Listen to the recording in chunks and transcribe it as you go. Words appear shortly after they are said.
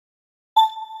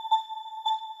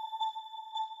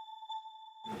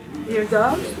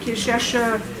ERDOGAN, qui est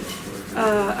chercheur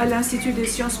à l'Institut des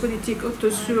sciences politiques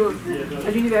Otto-Sur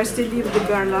à l'Université libre de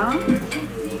Berlin.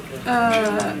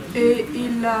 Et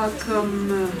il a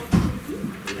comme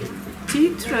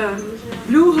titre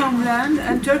Blue Homeland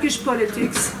and Turkish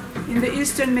Politics in the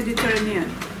Eastern Mediterranean.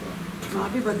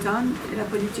 Mavi Vatan et la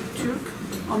politique turque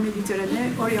en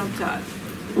Méditerranée orientale.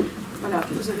 Voilà,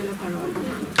 vous avez la parole.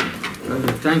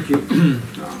 Thank you.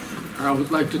 I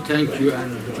would like to thank you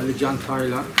and Ilhan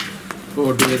Uzgel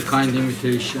for the kind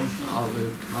invitation.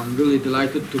 I'm really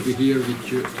delighted to be here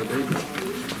with you today.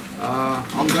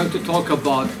 I'm going to talk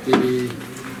about the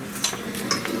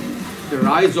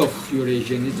rise of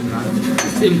Eurasianism and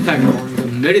its impact on the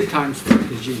maritime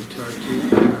strategy in Turkey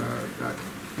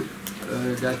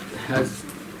that has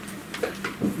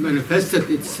manifested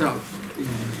itself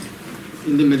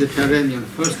in the Mediterranean,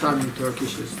 first time in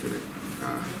Turkish history.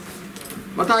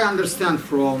 What I understand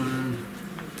from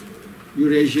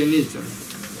Eurasianism,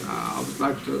 I would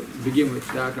like to begin with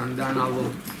that, and then I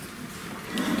will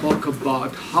talk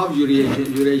about how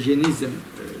Eurasianism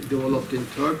developed in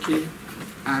Turkey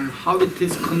and how it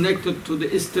is connected to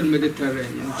the Eastern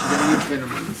Mediterranean, which is a new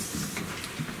phenomenon.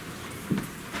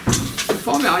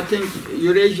 For me, I think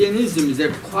Eurasianism is a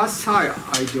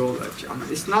quasi-ideology. I mean,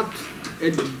 it's not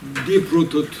a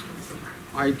deep-rooted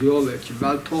ideology,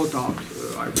 well-thought-out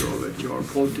ideology or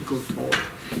political thought.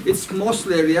 It's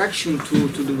mostly a reaction to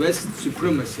the West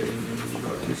supremacy in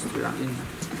world history and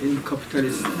in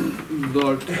capitalist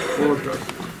world order,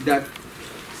 that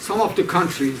some of the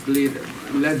countries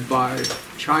led by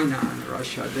China and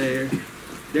Russia, they're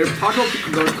part of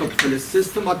the world capitalist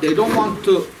system, but they don't want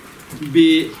to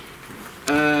be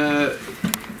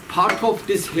part of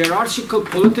this hierarchical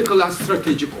political and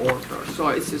strategic order. So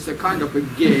it's a kind of a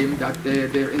game that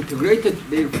they're integrated,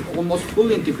 they're almost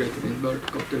fully integrated in the world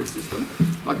capitalist system,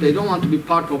 but they don't want to be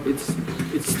part of its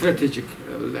strategic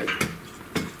leg.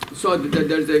 So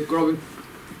there's a growing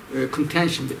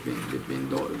contention between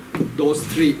those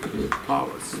three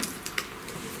powers.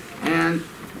 And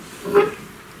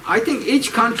I think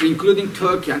each country, including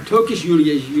Turkey and Turkish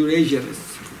Eurasianists,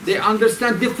 they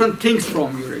understand different things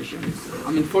from Eurasianism.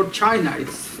 I mean, for China,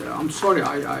 it's, I'm sorry,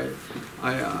 I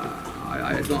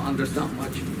don't understand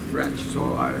much French,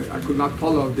 so I could not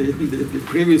follow the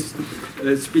previous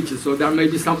speeches, so there may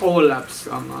be some overlaps,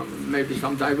 maybe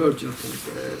some divergences.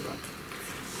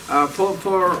 But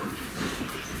for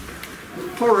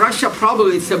Russia,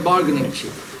 probably it's a bargaining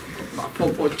chip.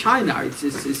 But for China, it's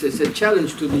a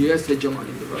challenge to the US hegemony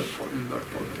in the world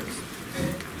politics.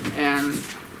 And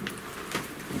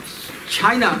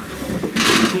China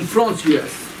confronts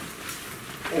US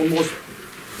almost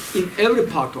in every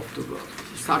part of the world,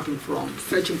 stretching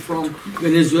from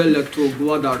Venezuela to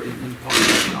Gwadar in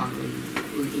Pakistan,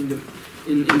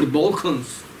 in the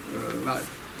Balkans,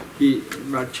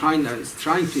 where China is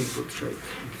trying to infiltrate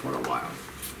for a while.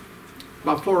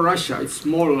 But for Russia, it's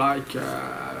more like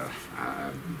a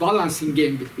balancing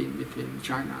game between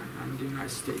China and the United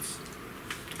States.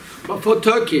 But for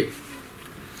Turkey,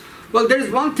 well, there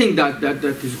is one thing that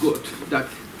is good, that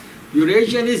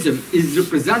Eurasianism is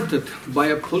represented by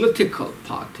a political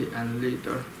party and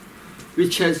leader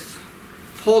which has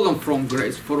fallen from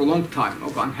grace for a long time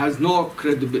and has no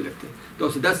credibility. So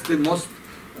that's the most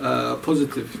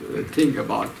positive thing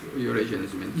about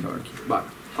Eurasianism in Turkey. But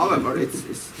however,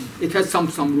 it has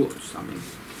some roots. I mean,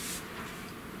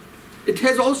 it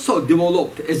has also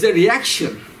developed as a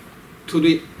reaction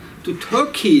to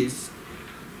Turkey's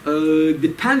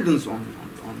dependence on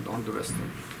the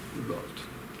Western world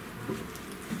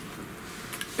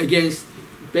against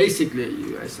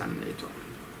basically US and NATO.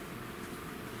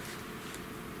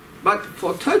 But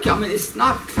for Turkey, I mean, it's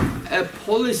not a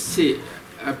policy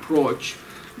approach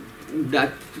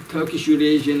that Turkish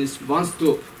Eurasianists wants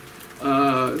to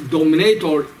dominate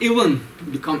or even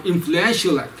become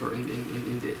influential actor in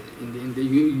the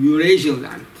Eurasian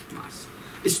land mass.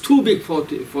 It's too big for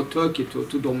Turkey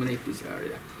to dominate this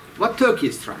area. What Turkey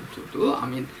is trying to do, I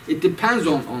mean, it depends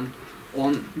on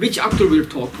which actor we're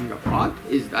talking about,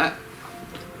 is that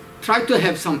try to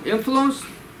have some influence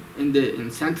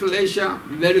in Central Asia,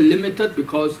 very limited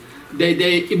because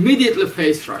they immediately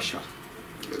face Russia,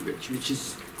 which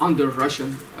is under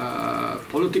Russian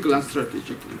political and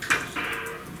strategic influence.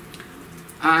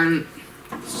 And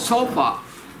so far,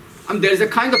 there's a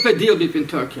kind of a deal between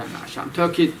Turkey and Russia.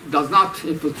 Turkey does not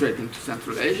infiltrate into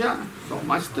Central Asia so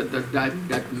much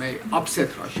that may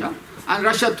upset Russia. And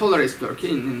Russia tolerates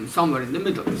Turkey somewhere in the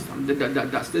Middle East.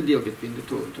 That's the deal between the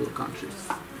two countries.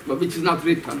 But which is not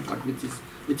written, but which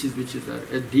is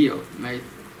a deal made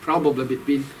probably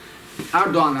between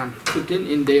Erdogan and Putin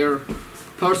in their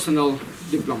personal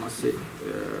diplomacy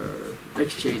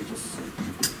exchanges.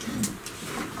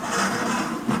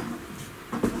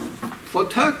 For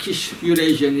Turkish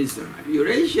Eurasianism,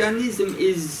 Eurasianism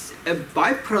is a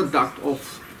byproduct of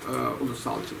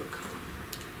ulusalcılık.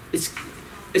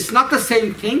 It's not the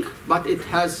same thing, but it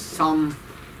has some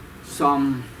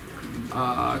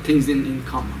things in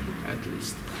common, at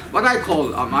least. What I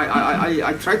call,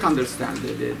 I try to understand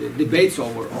the debates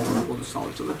over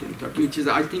ulusalcılık in Turkey, which is,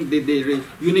 I think, the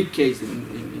unique case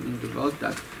in the world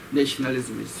that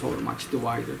nationalism is so much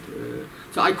divided.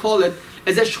 So I call it,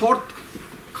 as a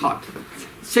shortcut,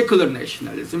 secular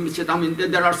nationalism, which is, I mean,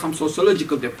 there are some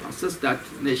sociological differences that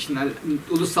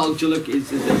ulusalcılık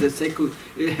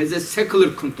has a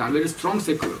secular content, very strong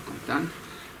secular content.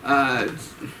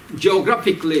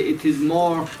 Geographically, it is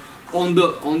more on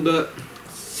the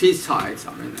seasides,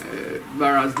 I mean,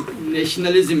 whereas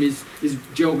nationalism is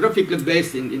geographically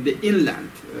based in the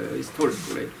inland,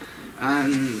 historically.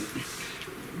 And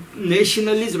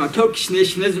nationalism, Turkish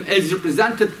nationalism, as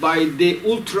represented by the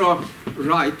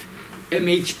ultra-right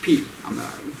MHP,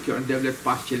 Current Devlet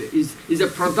Bahçeli, is a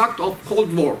product of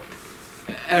Cold War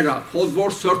era, Cold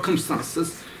War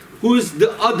circumstances, whose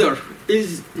the other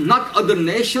is not other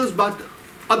nations, but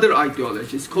other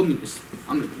ideologies, communists.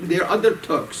 I mean, they're other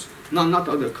Turks, not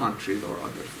other countries or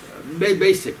others.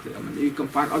 Basically, I mean, you can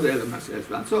find other elements as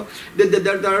well. So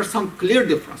there are some clear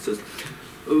differences.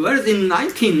 Whereas in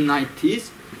 1990s,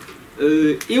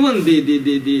 even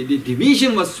the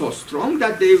division was so strong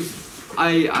that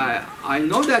I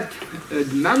know that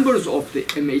members of the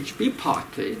MHP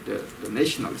party, the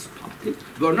Nationalist Party,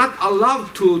 were not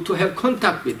allowed to have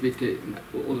contact with the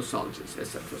ulusalcıs,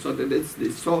 etc. So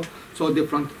it's so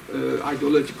different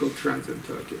ideological trends in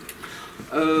Turkey.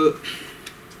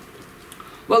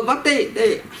 Well, what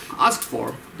they asked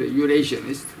for, the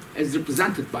Eurasianists, as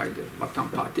represented by the Vatan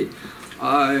Party,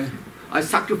 I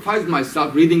sacrificed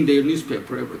myself reading their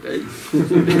newspaper every day.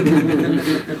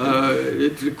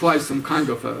 It requires some kind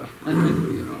of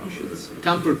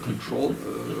temper control,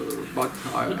 but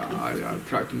I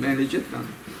try to manage it. And,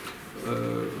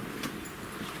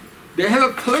 they have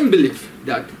a firm belief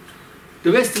that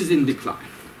the West is in decline,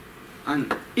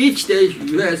 and each day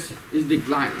US is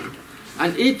declining,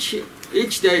 and each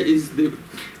day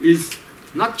is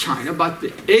not China, but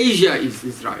Asia is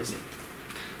rising.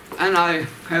 And I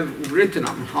have written,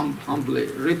 humbly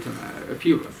written a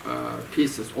few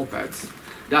pieces, op-eds,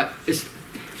 that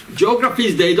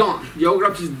geographies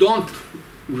don't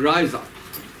rise up.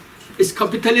 It's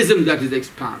capitalism that is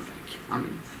expanding. I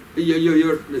mean,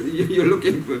 you're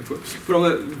looking from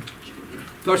a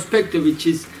perspective which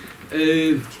is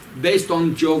based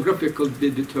on geographical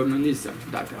determinism.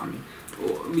 That, I mean,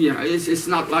 it's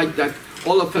not like that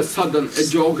all of a sudden a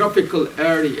geographical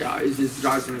area is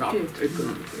rising up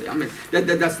economically. I mean,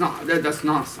 that's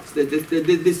nonsense.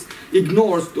 This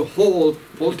ignores the whole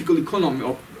political economy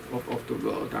of the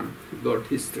world and world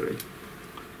history.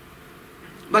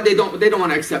 But they don't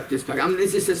want to accept this fact. I mean,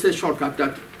 this is a shortcut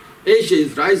that Asia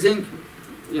is rising,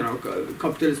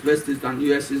 capitalist West is and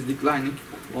US is declining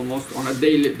almost on a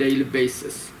daily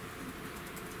basis.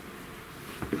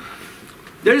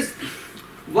 There is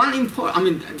one important, I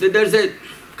mean, there's a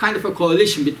kind of a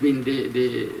coalition between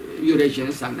the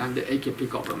Eurasianists and the AKP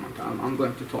government. I'm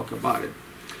going to talk about it.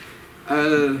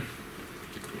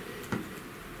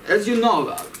 As you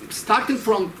know, starting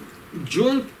from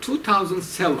June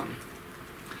 2007,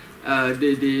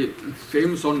 the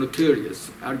famous or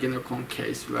notorious Ergenekon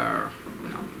case, where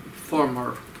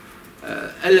former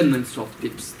elements of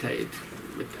deep state,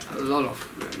 with a lot of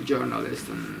journalists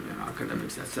and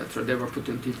academics, etc., they were put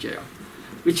into jail,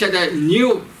 which had a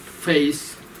new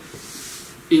phase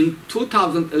in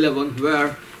 2011,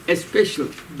 where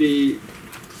especially the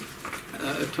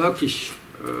Turkish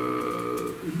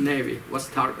Navy was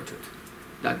targeted.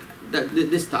 That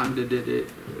this time the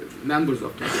members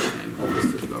of Turkish Navy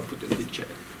officers were put into jail.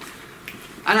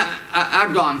 And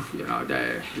Erdogan,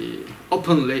 he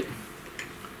openly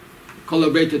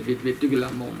collaborated with the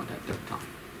Gülen movement at that time.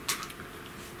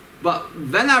 But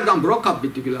when Erdogan broke up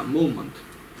with the Gülen movement,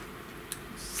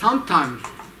 sometime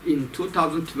in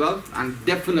 2012 and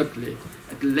definitely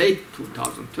at late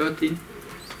 2013,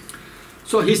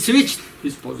 so he switched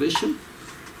his position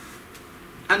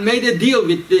and made a deal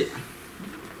with the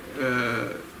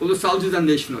ulusalcıs and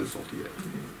nationalists altogether.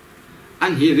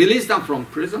 And he released them from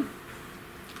prison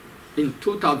in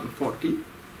 2014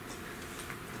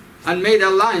 and made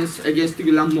alliance against the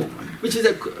Gülen movement, which is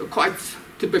a quite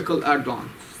typical Erdogan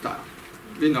style.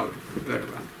 We know it very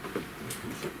well.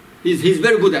 He's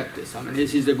very good at this. I mean,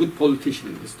 he's a good politician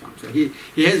in this time. So he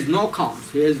has no cons.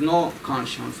 He has no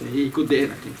conscience. He could be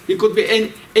anything. He could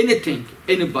be anything,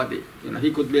 anybody. You know,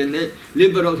 he could be a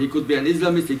liberal. He could be an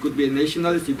Islamist. He could be a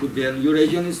nationalist. He could be an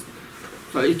Eurasianist.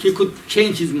 So he could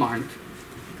change his mind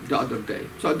the other day.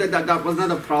 So that was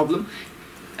not a problem.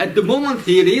 At the moment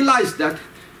he realized that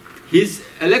his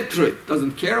electorate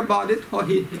doesn't care about it, or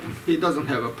he doesn't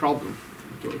have a problem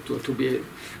to be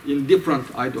in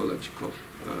different ideological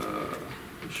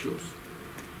issues.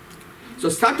 So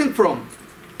starting from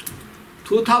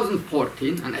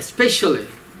 2014, and especially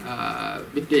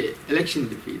with the election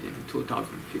defeat in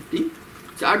 2015,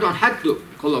 so Erdogan had to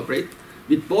collaborate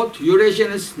with both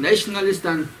Eurasianists, nationalists,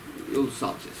 and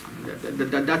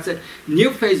ulusalcists. That's a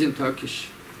new phase in Turkish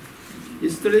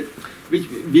history, which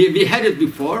we had it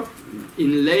before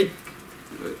in late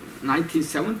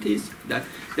 1970s, that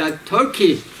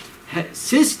Turkey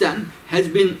since then has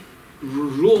been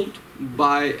ruled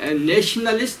by a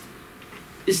nationalist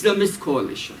Islamist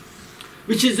coalition,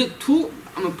 which is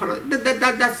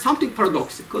that's something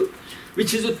paradoxical,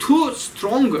 which is the two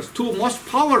strongest, two most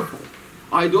powerful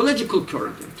ideological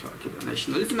current in Turkey, the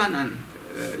nationalism and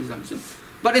Islamism,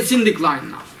 but it's in decline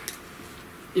now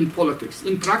in politics.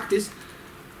 In practice,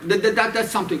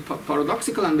 that's something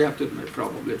paradoxical, and we have to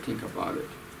probably think about it.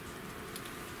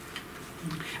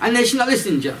 And nationalists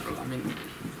in general, I mean,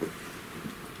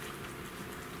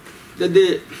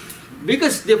 the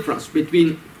biggest difference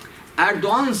between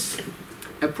Erdogan's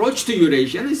approach to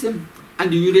Eurasianism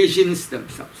and the Eurasianists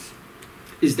themselves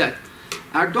is that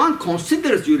Erdogan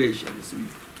considers Eurasianism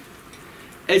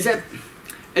as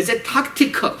a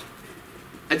tactical,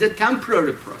 as a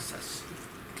temporary process,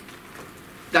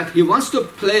 that he wants to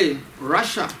play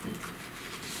Russia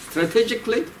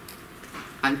strategically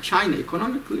and China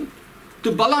economically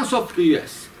to balance off the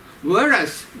US.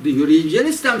 Whereas the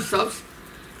Eurasianists themselves,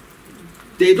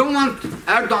 they don't want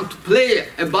Erdogan to play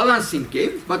a balancing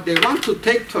game, but they want to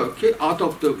take Turkey out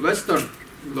of the Western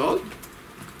world,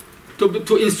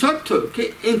 to insert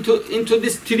Turkey into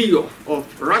this trio of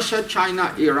Russia,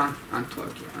 China, Iran, and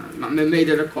Turkey, made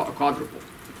it a quadruple.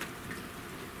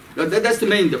 That's the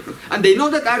main difference. And they know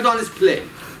that Erdogan is playing.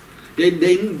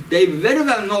 They very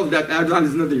well know that Erdogan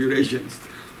is not a Eurasianist.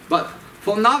 But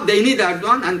for now, they need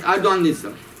Erdogan, and Erdogan needs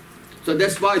them. So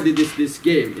that's why this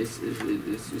game is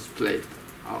played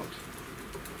out.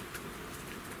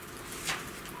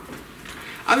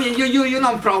 I mean, you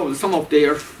know probably some of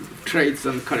their traits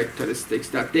and characteristics,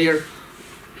 that they are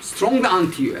strongly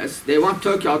anti-US. They want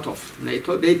Turkey out of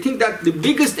NATO. They think that the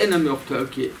biggest enemy of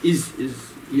Turkey is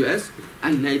US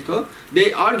and NATO.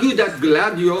 They argue that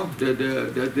Gladio,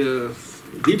 the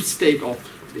deep state of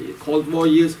the Cold War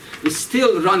years, is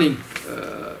still running,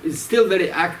 is still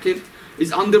very active.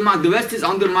 The West is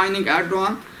undermining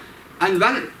Erdogan. And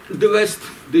when the West,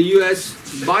 the US,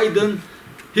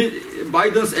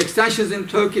 Biden's extensions in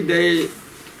Turkey, they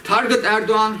target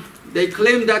Erdogan. They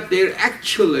claim that they're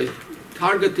actually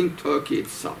targeting Turkey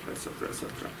itself, etc.,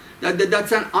 etc.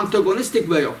 That's an antagonistic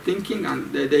way of thinking, and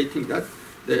they think that,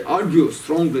 they argue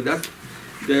strongly that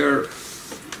the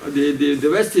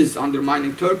West is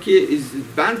undermining Turkey, is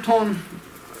bent on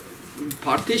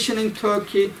partitioning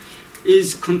Turkey,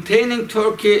 is containing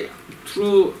Turkey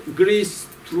through Greece,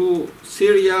 through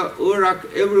Syria, Iraq,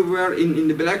 everywhere in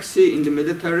the Black Sea, in the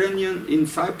Mediterranean, in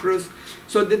Cyprus.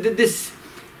 So this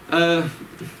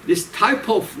type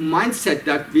of mindset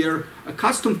that we are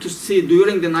accustomed to see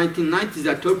during the 1990s,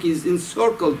 that Turkey is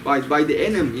encircled by the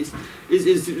enemies,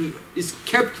 is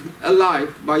kept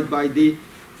alive by the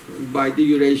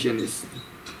Eurasianists.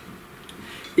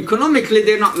 Economically,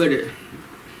 they're not very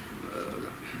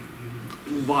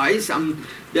wise.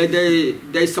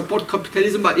 They support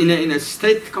capitalism, but in a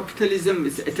state capitalism,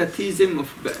 it's etatism.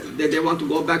 They want to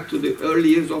go back to the early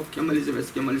years of Kemalism,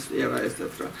 Kemalist era,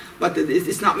 etc. But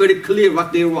it's not very clear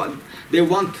what they want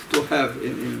to have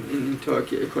in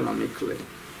Turkey economically.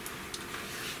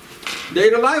 They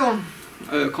rely on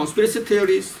conspiracy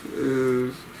theories,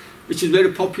 which is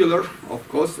very popular, of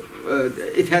course.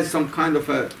 It has some kind of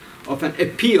an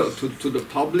appeal to the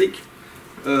public.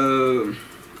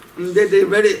 They're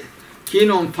very keen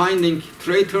on finding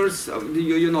traitors.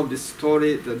 You know this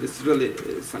story, that this really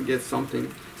gets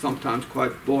sometimes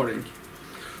quite boring.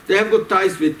 They have good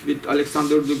ties with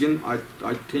Alexander Dugin. I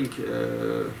think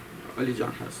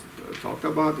Alican has talked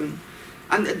about him.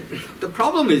 And the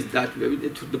problem is that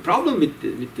the problem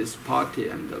with this party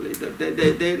and the leader,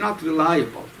 they're not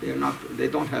reliable. They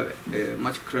don't have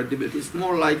much credibility. It's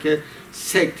more like a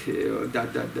sect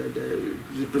that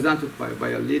represented by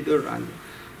a leader, and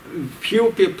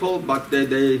few people, but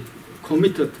they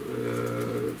committed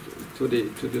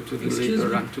to the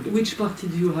leader and to the. Which party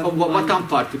do you have? Oh, Vatan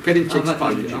Party, Perinçek's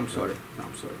party. Vatan. I'm sorry.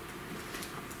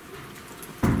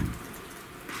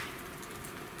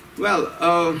 Well,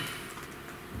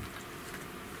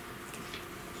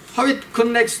 how it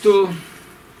connects to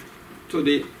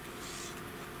the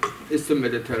Eastern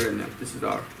Mediterranean. This is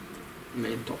our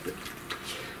main topic.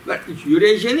 But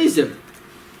Eurasianism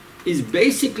is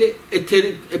basically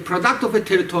a product of a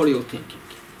territorial thinking.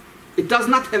 It does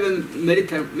not have a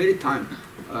maritime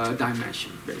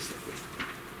dimension, basically.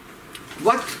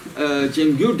 What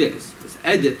Cem Gürdenis has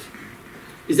added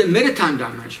is a maritime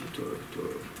dimension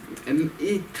and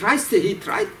he tried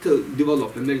to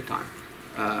develop a maritime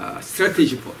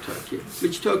strategy for Turkey,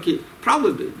 which Turkey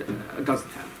probably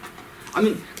doesn't have. I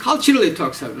mean, culturally,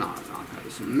 Turks have not had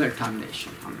a maritime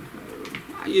nation. I mean,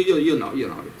 you know it.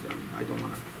 I don't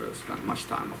want to spend much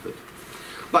time on it.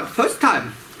 But first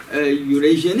time,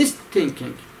 Eurasianist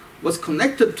thinking was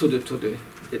connected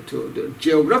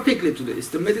geographically to the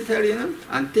Eastern Mediterranean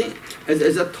and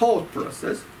as a thought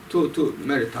process to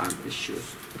maritime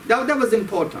issues. That was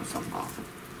important somehow.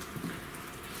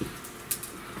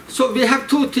 So we have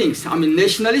two things. I mean,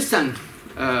 nationalists and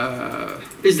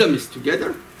Islamists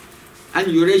together, and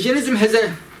Eurasianism has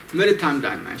a maritime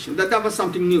dimension. That was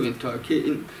something new in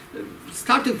Turkey,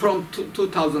 starting from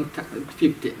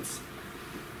 2015.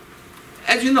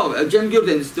 As you know, Cem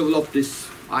Gürdenis developed this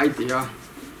idea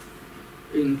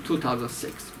in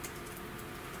 2006,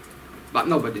 but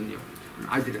nobody knew it.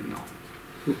 I didn't know.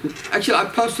 Actually, I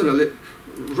personally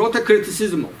wrote a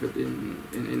criticism of it in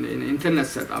internet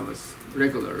set I was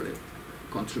regularly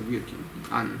contributing,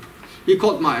 and he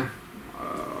called my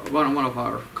one of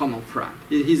our common friends.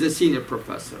 He's a senior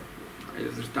professor.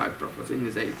 He's a retired professor in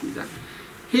his 80s,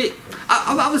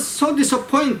 and I was so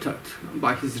disappointed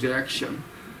by his reaction.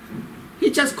 He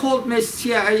just called me a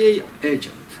CIA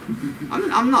agent. I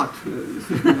mean, I'm not.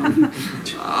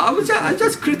 I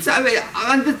just criticized,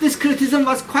 and this criticism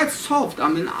was quite soft. I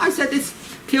mean, I said it's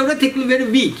theoretically very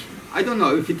weak. I don't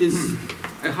know if it is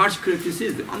a harsh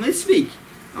criticism. I mean, it's weak.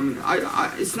 I mean,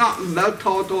 it's not well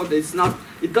thought out.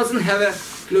 It doesn't have a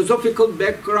philosophical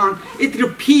background. It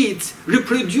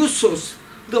reproduces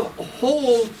the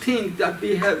whole thing that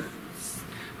we have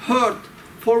heard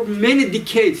for many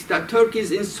decades, that Turkey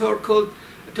is encircled,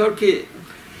 Turkey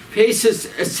faces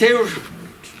a severe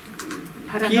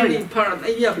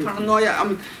paranoia. I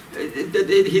mean,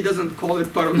 he doesn't call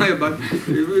it paranoia, but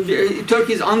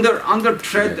Turkey is under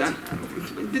threat, and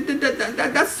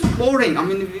that's boring. I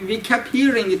mean, we kept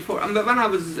hearing it for. I mean, when I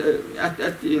was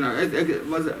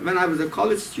when I was a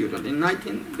college student back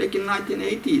in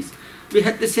 1980s. We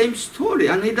had the same story,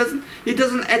 and he doesn't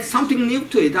add something new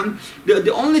to it.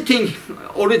 The only thing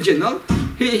original,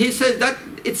 he says that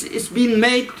it's been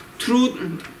made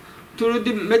through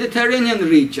the Mediterranean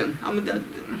region. I mean,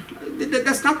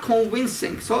 that's not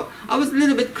convincing. So I was a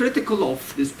little bit critical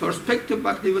of this perspective,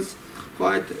 but he was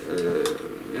quite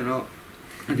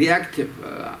reactive.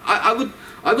 I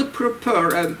would prefer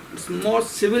a more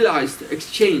civilized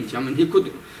exchange. I mean, he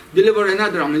could deliver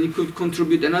another, I mean, he could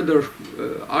contribute another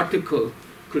article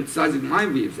criticizing my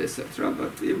views, etc.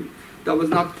 But that was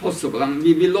not possible. I mean,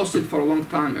 we lost it for a long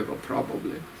time ago,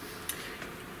 probably.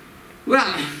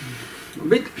 Well,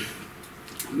 with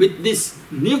this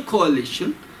new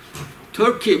coalition,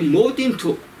 Turkey moved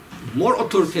into more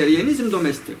authoritarianism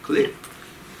domestically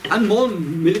and more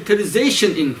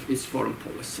militarization in its foreign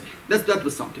policy. That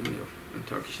was something new in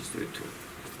Turkish history too.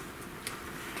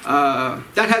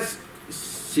 That has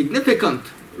significant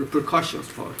repercussions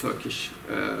for Turkish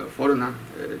foreign and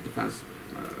defense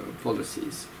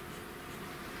policies.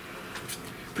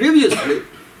 Previously,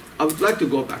 I would like to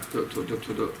go back to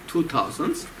the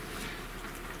 2000s.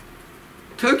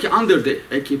 Turkey, under the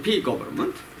AKP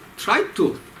government, tried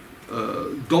to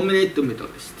dominate the Middle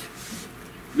East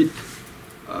with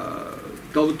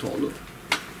Davutoğlu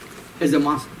as a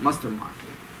mastermind.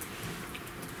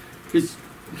 His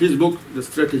book, The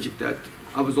Strategic, that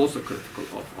I was also critical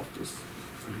of this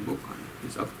book and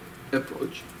his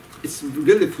approach. It's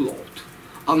really flawed.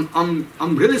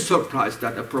 I'm really surprised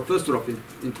that a professor of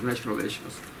international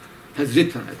relations has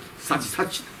written it,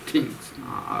 such things.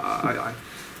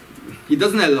 He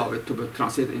doesn't allow it to be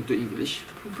translated into English.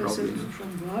 Professor from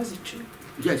Boğaziçi.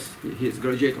 Yes, he is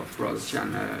graduate of Boğaziçi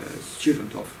and a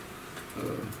student of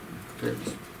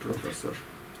famous professor,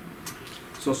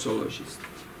 sociologist.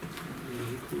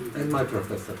 And my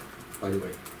professor, by the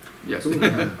way. Yes.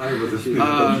 I was a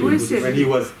student when he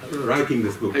was writing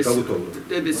this book, Davutoğlu.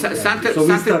 The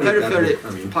center-periphery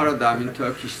paradigm in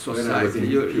Turkish society.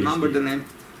 You remember the name?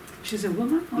 She's a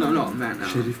woman? No, man.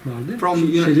 Şerif Mardin? From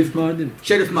Şerif Mardin.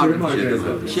 Şerif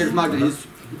Mardin. Şerif Mardin is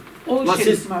was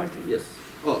his, Martin. yes,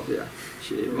 oh yeah,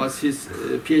 she was his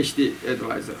PhD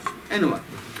advisor. Anyway,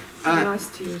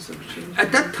 Last years of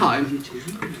at that time,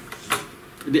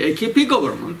 the AKP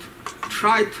government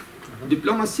tried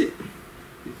diplomacy,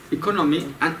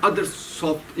 economy, and other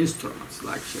soft instruments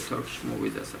like Turkish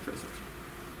movies, etc.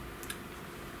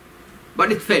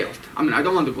 But it failed. I mean, I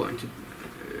don't want to go into.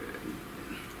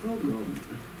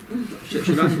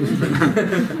 Should I?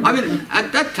 I mean,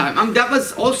 at that time, I mean, that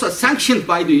was also sanctioned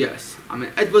by the US. I mean,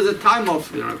 it was a time of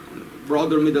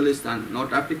broader Middle East and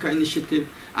North Africa initiative,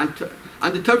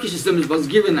 and the Turkish system was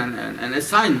given an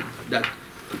assignment that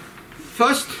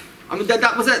first, I mean,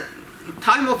 that was a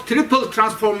time of triple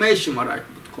transformation, what I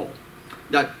would call.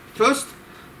 That first,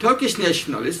 Turkish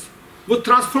nationalists would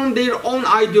transform their own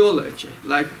ideology,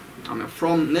 like, I mean,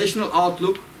 from national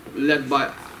outlook led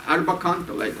by Erdogan,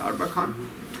 the late Erdogan.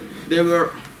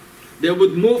 They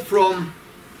would move from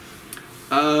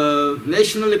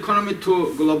national economy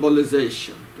to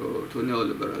globalization, to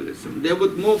neoliberalism. They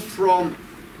would move from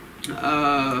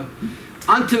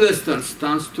anti-Western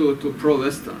stance to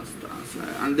pro-Western stance,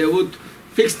 and they would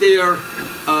fix their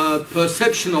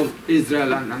perception of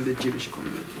Israel and the Jewish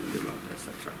community in the world,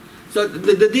 etc. So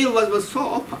the deal was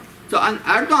so open. So and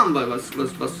Erdogan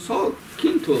was so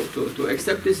keen to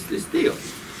accept this deal,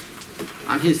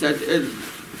 and he said,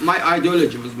 my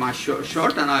ideology was my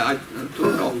short, and I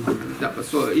took it off. That was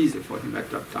so easy for him at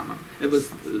that time. It was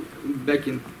back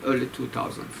in early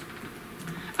 2000s.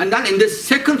 And then in the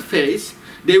second phase,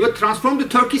 they would transform the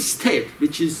Turkish state,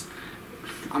 which is,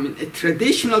 I mean, a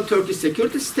traditional Turkish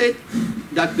security state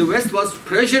that the West was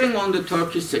pressuring on the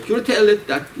Turkish security elite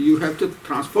that you have to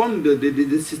transform the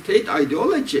state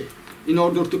ideology in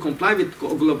order to comply with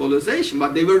globalization,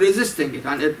 but they were resisting it,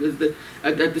 and at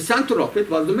the center of it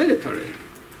was the military.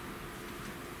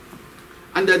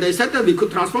 And they said that we could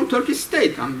transform Turkish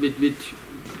state with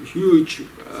huge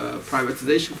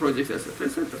privatization projects, etc.,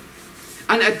 etc.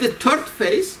 And at the third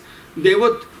phase, they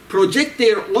would project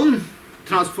their own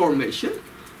transformation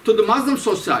to the Muslim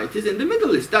societies in the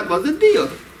Middle East. That was the deal.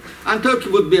 And Turkey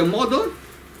would be a model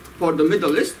for the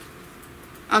Middle East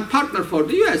and partner for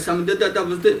the US. I mean, that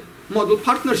was the model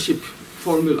partnership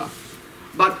formula.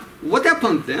 But what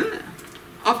happened then,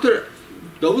 after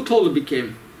Davutoğlu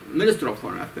became Minister of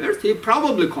Foreign Affairs, he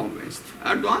probably convinced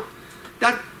Erdogan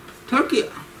that Turkey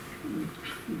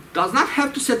does not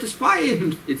have to satisfy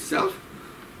itself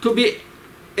to be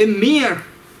a mere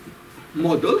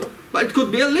model, but it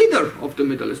could be a leader of the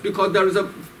Middle East, because there is a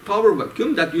power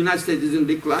vacuum, that the United States is in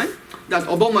decline, that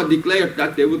Obama declared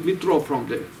that they would withdraw from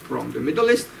the Middle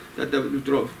East, that they would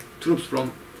withdraw troops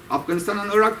from Afghanistan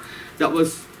and Iraq. That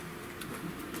was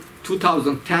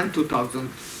 2010,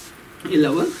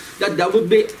 2011, that there would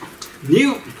be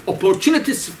new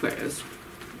opportunity spheres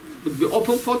would be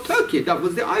open for Turkey. That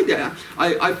was the idea.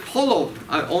 I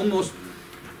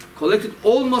collected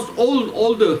almost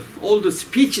all the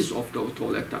speeches of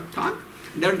Davutoğlu at that time.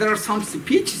 There are some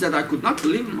speeches that I could not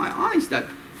believe in my eyes, that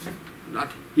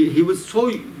he was so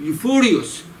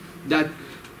euphorious that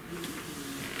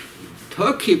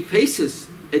Turkey faces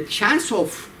a chance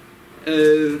of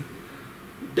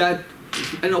that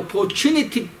an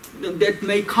opportunity that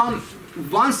may come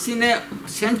once in a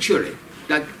century,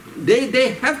 that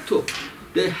they have to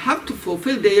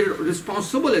fulfill their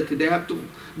responsibility. They have to.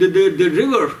 The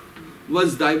river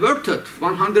was diverted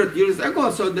 100 years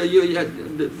ago, so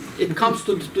it comes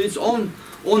to its own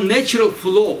natural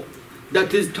flow.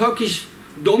 That is Turkish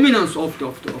dominance of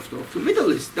the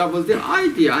Middle East. That was the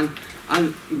idea,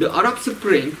 and the Arab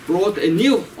Spring brought a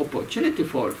new opportunity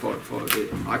for the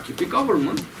AKP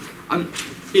government. And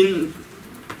in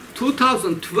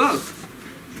 2012,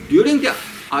 during the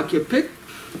AKP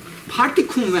party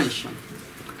convention,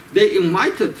 they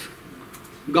invited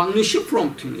Ghannouchi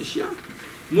from Tunisia,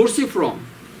 Morsi from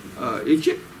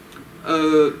Egypt,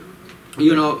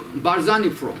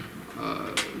 Barzani from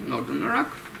northern Iraq,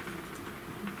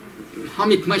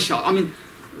 Hamid Mashal. I mean,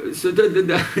 so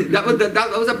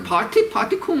that was a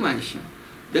party convention.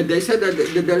 That they said that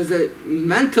there is a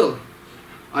mental,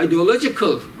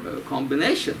 ideological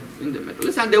combination in the Middle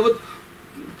East, and they would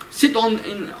sit on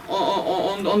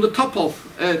the top of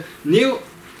a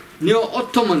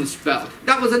neo-Ottomanist belt.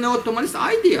 That was a neo-Ottomanist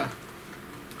idea.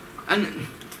 And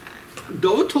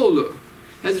Davutoğlu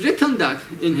has written that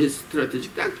in his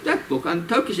strategic that book, and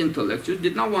Turkish intellectuals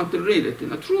did not want to read it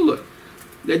in a true way.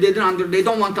 They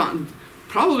didn't want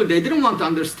to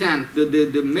understand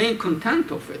the main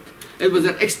content of it. It was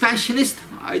an expansionist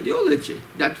ideology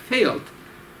that failed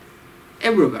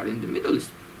everywhere in the Middle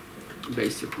East,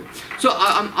 basically. So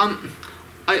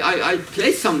I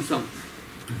placed some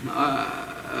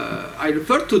I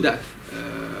referred to that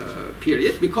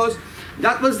period, because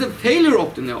that was the failure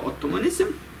of the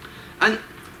neo-Ottomanism. And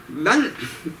when,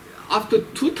 after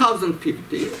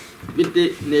 2015, with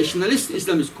the nationalist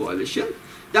Islamist coalition,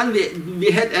 then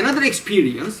we had another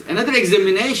experience, another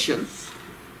examination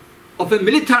of a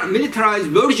militarized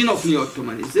version of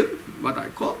neo-Ottomanism, what I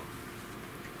call.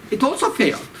 It also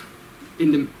failed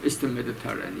in the Eastern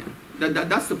Mediterranean.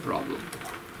 That's the problem.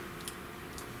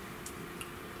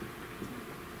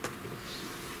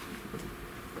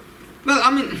 Well,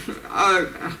 I mean,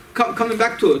 coming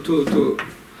back to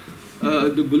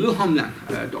the Blue Homeland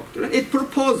doctrine, it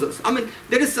proposes, I mean,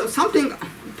 there is something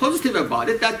positive about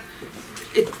it, that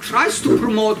it tries to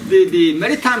promote the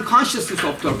maritime consciousness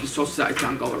of Turkish society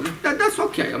and government. That's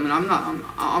okay. I mean,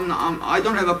 I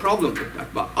don't have a problem with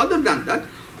that. But other than that,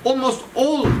 almost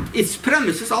all its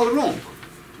premises are wrong.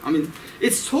 I mean,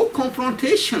 it's so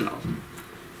confrontational.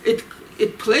 It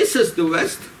places the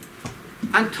West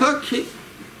and Turkey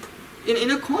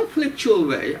in a conflictual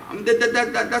way. I mean,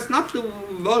 that's not the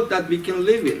world that we can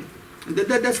live in.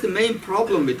 That's the main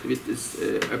problem with this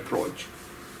approach.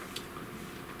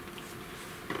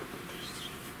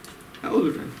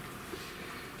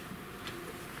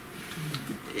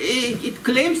 He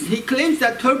claims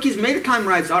that Turkey's maritime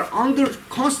rights are under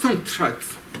constant threat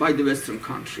by the Western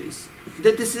countries.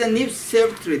 That this is a new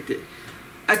safe treaty.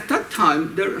 At that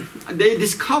time, they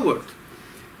discovered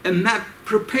a map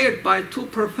prepared by two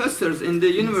professors in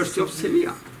the University of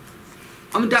Sevilla.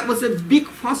 I mean, that was a big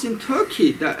fuss in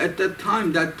Turkey that at that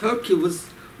time, that Turkey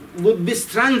would be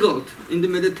strangled in the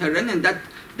Mediterranean, that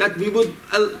we would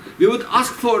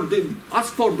ask for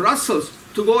Brussels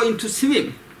to go into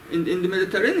swim in the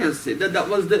Mediterranean Sea. That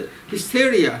was the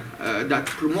hysteria that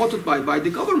promoted by the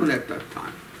government at that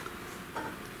time.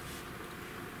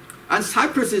 And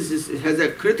Cyprus has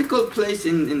a critical place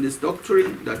in this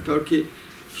doctrine, that Turkey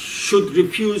should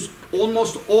refuse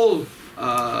almost all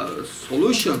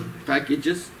solution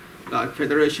packages, like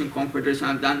Federation, Confederation,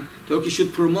 and then Turkey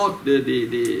should promote the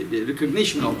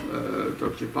recognition of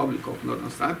Turkish Republic of Northern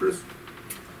Cyprus.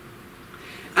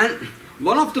 And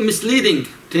one of the misleading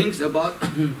things about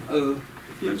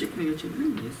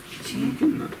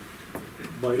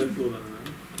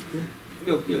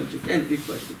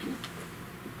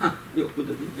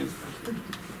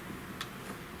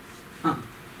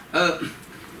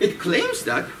it claims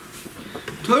that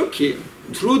Turkey,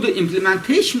 through the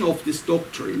implementation of this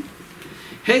doctrine,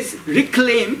 has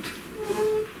reclaimed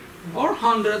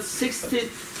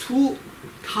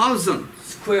 462,000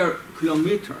 square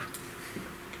kilometers,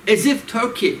 as if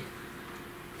Turkey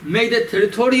made a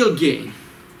territorial gain.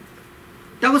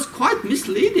 That was quite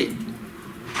misleading.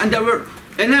 And there were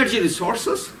energy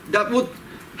resources that would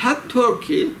help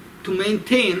Turkey to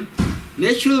maintain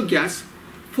natural gas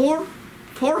for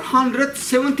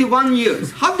 471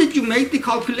 years. How did you make the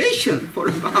calculation?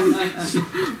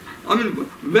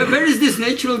 Where is this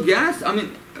natural gas? I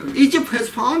mean, Egypt has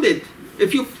found it.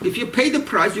 If you pay the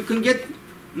price, you can get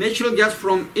natural gas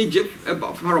from Egypt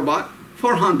for about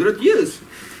 400 years.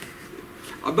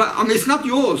 But I mean, it's not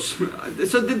yours.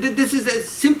 So this is a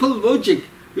simple logic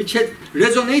which had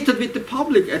resonated with the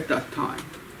public at that time.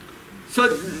 So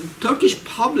the Turkish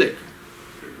public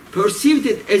perceived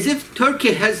it as if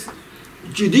Turkey has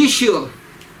judicial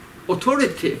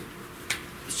authority,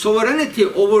 sovereignty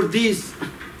over these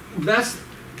vast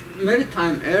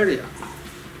maritime area,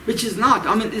 which is not.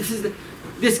 I mean,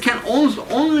 this can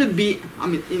only be. I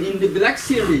mean, in the Black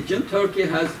Sea region, Turkey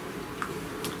has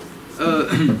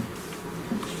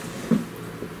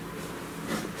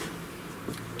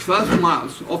 12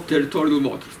 miles of territorial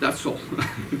waters. That's all,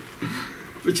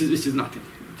 which is nothing.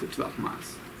 12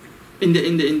 miles. In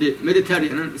the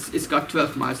Mediterranean, it's got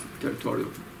 12 miles territorial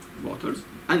waters,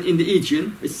 and in the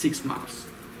Aegean, it's 6 miles.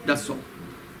 That's all.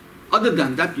 Other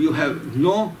than that, you have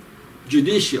no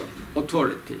judicial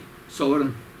authority,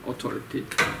 sovereign authority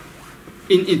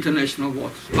in international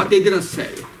waters. But they didn't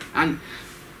say it. And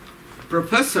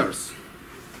professors,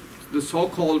 the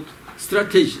so-called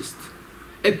strategists,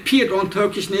 appeared on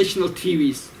Turkish national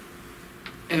TVs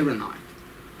every night,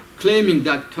 claiming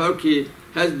that Turkey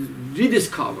has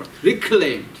rediscovered,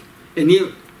 reclaimed a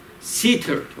new sea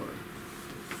territory.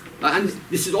 And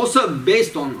this is also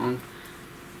based on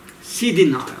sea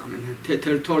denial, I mean,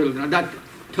 territorial denial, that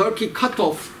Turkey cut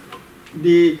off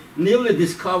the newly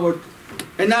discovered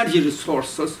energy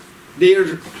resources. They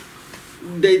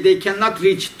cannot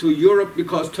reach to Europe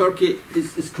because Turkey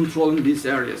is controlling these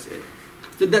areas.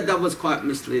 So that was quite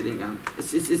misleading, and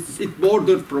it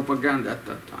bordered propaganda at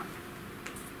that time.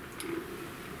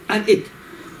 And it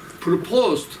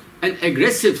proposed an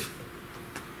aggressive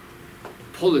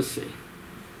policy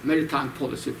maritime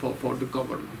policy for the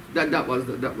government. That was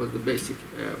the basic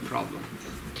problem.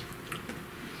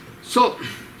 So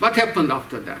what happened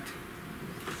after that?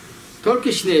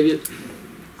 Turkish Navy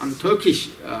and Turkish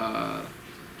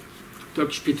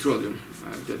Petroleum,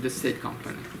 the state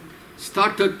company,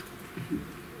 started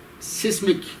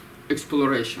seismic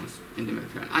explorations in the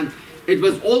Mediterranean, and it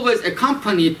was always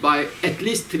accompanied by at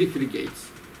least 3 frigates.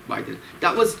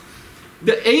 That was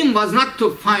the aim was not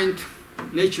to find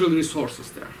natural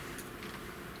resources there.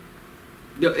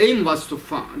 The aim was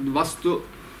to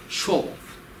show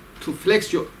off, to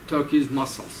flex Turkey's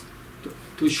muscles,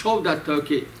 to show that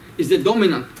Turkey is the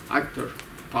dominant actor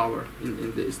power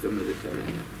in the Eastern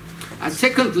Mediterranean. And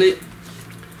secondly,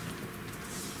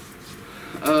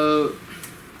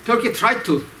 Turkey tried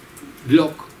to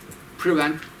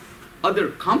prevent other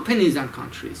companies and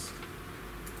countries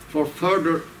for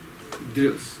further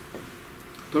drills.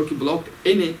 Turkey blocked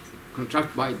any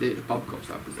contract by the Republic of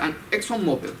Cyprus and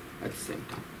ExxonMobil at the same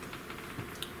time.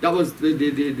 That was the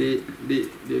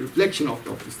reflection of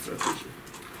the strategy.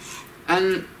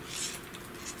 And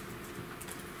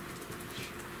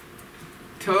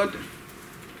third,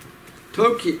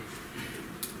 Turkey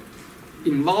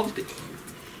involved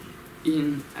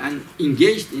in and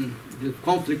engaged in the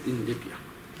conflict in Libya.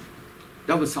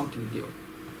 That was something new.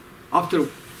 After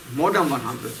more than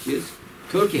 100 years,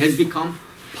 Turkey has become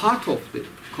part of the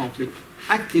conflict,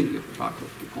 actively part of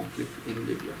the conflict in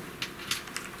Libya.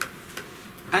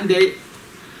 And they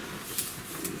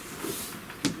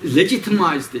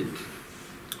legitimized it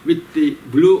with the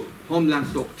blue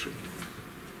homeland doctrine.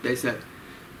 They said,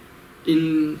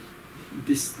 in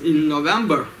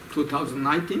November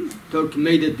 2019, Turkey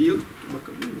made a deal.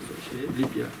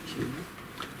 Libya.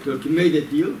 Turkey made a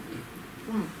deal.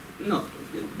 No,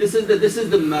 this is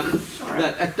the map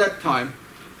that at that time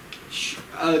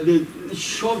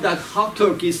showed that how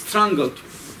Turkey is strangled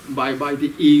by the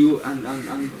EU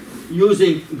and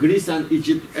using Greece and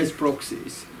Egypt as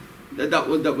proxies. That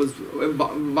was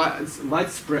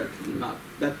widespread map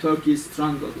that Turkey is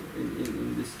strangled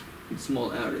in this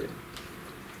small area.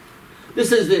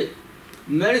 This is the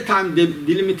maritime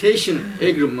delimitation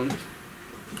agreement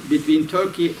between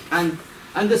Turkey and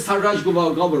the Sarraj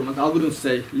government. I wouldn't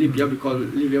say Libya because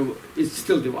Libya is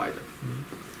still divided.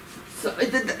 So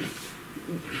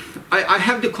I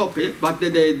have the copy, but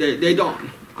they don't.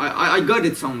 I got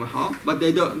it somehow, but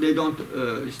they don't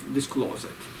disclose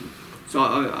it. So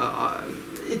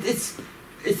it's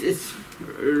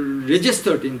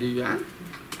registered in the UN,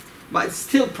 but it's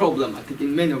still problematic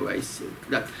in many ways.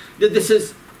 That this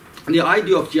is the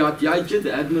idea of Cihat Yaycı,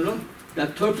 the admiral,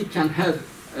 that Turkey can have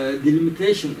a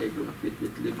delimitation agreement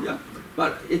with Libya,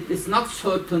 but it's not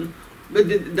certain. But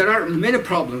there are many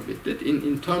problems with it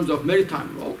in terms of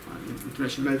maritime law,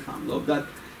 international maritime law, that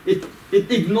it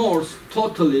ignores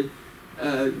totally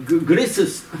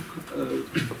Greece's,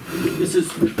 this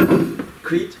is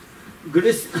Crete,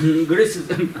 Greece's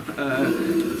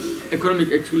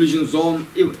economic exclusion zone.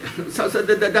 So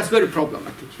that's very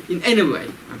problematic in any way,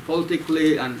 and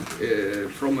politically and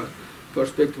from a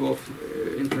perspective of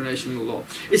international law.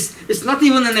 It's not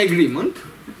even an agreement.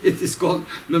 It is called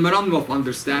Memorandum of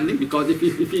Understanding, because if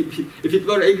it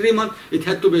were an agreement, it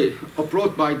had to be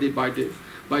approved by the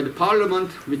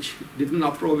parliament, which didn't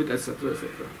approve it, etc.,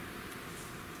 etc.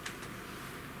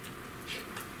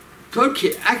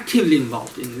 Turkey actively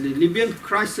involved in the Libyan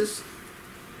crisis.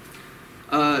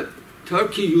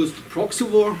 Turkey used proxy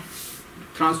war,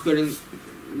 transferring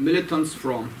militants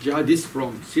jihadists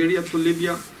from Syria to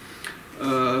Libya.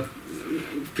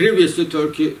 Previously,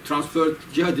 Turkey transferred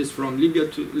jihadists from Libya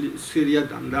to Syria,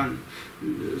 and then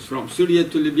from Syria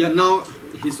to Libya. Now,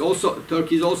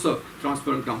 Turkey is also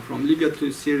transferring them from Libya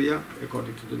to Syria,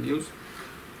 according to the news.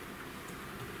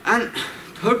 And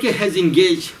Turkey has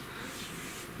engaged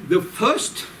the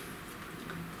first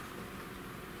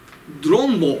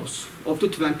drone wars of the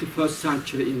 21st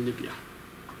century in Libya.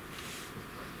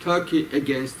 Turkey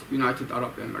against United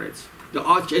Arab Emirates, the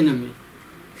arch enemy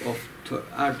of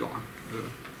Erdogan.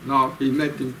 Now he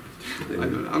met him. I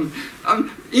don't know.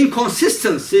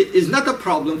 Inconsistency is not a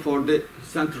problem for the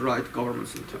center-right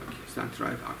governments in Turkey,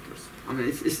 center-right actors. I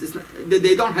mean,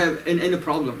 they don't have any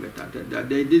problem with that.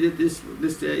 They did it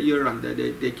this year, and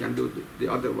they can do the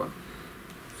other one.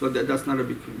 So that's not a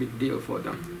big deal for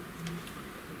them.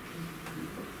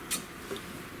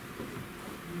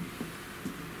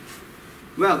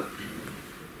 Well,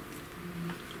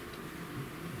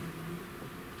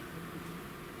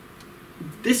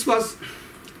 this was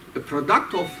a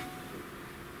product of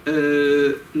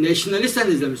nationalist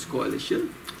and Islamist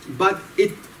coalition, but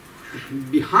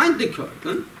behind the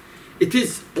curtain, it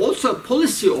is also a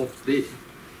policy of the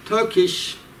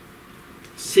Turkish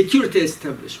security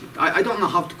establishment. I don't know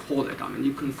how to call it. I mean,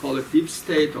 you can call it deep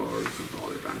state, or you can call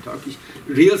it in Turkish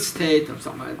real state, or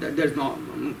something. There's no.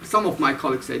 Some of my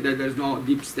colleagues say that there's no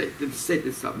deep state. The state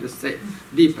itself, the state,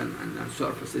 deep and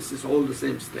surface. This is all the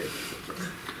same state, etc.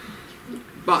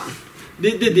 But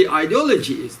the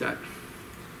ideology is that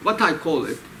what I call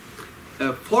it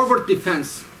forward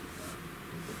defense,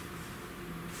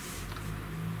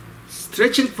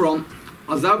 stretching from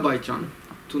Azerbaijan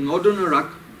to northern Iraq,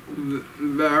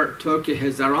 where Turkey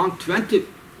has around 20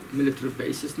 military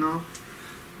bases now,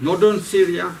 northern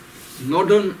Syria,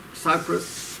 northern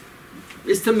Cyprus,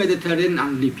 eastern Mediterranean,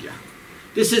 and Libya.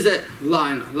 This is a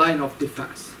line of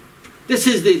defense. This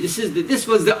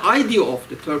was the idea of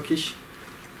the Turkish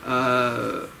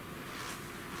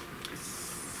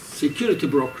security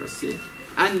bureaucracy,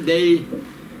 and they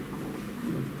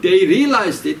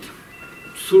realized it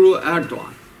through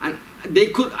Erdogan, and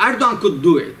Erdogan could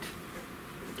do it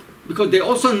because they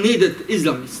also needed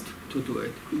Islamists to do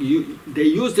it. They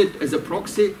used it as a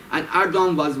proxy, and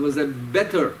Erdogan was a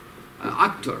better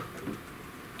actor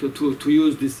to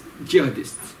use these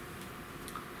jihadists.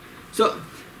 So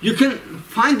you can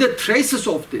find the traces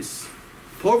of this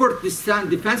forward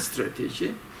defense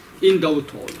strategy in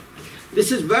Davutoğlu.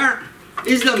 This is where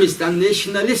Islamist and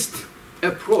nationalist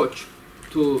approach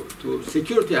to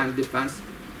security and defense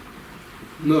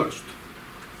merged,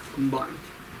 combined.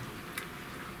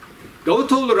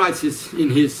 Davutoğlu writes in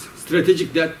his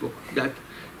strategic book that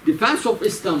defense of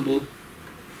Istanbul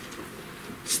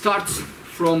starts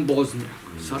from Bosnia,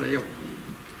 Sarajevo,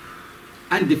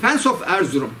 and defense of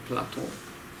Erzurum plateau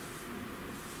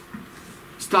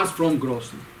starts from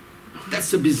Grozny.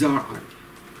 That's a bizarre idea.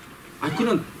 I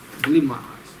couldn't believe my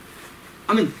eyes.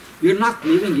 I mean, we're not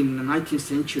living in the 19th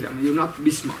century. I mean, you're not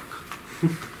Bismarck.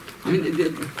 I mean,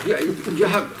 you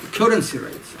have currency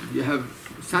rates, you have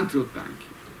central bank,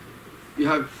 you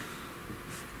have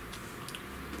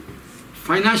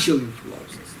financial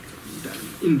influences,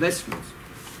 investments.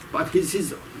 But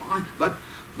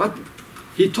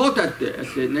he taught at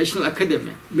the National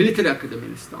Academy, Military Academy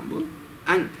in Istanbul,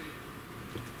 and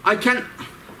I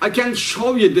can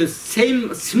show you the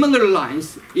similar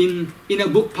lines in a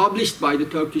book published by the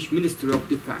Turkish Ministry of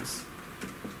Defense.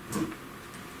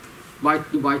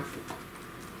 The White Book.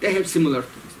 They have similar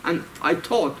things. And I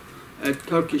taught at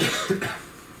Turkish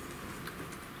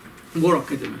War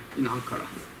Academy in Ankara.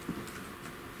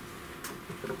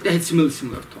 They had similar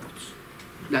thoughts.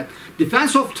 That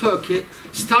defense of Turkey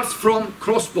starts from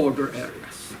cross-border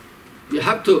areas. You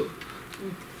have to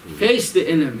face the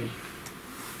enemy,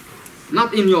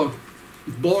 not in your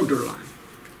borderline,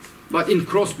 but in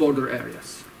cross-border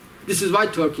areas. This is why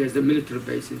Turkey has the military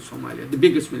base in Somalia, the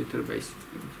biggest military base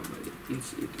in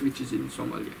Somalia, which is in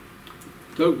Somalia.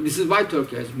 This is why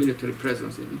Turkey has military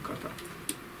presence in Qatar.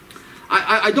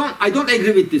 I don't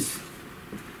agree with this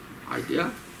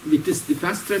idea, with this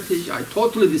defense strategy. I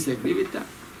totally disagree with that.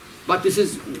 But this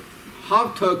is how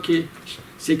Turkey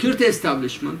security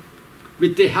establishment,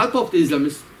 with the help of the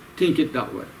Islamists, think it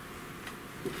that way.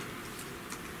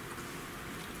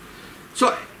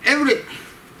 So every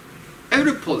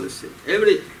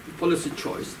policy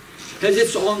choice has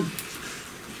its own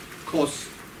cost,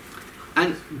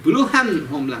 and blue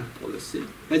homeland policy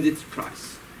has its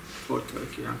price for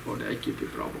Turkey and for the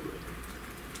AKP probably.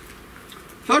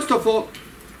 First of all,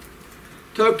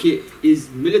 Turkey is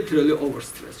militarily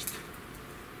overstretched.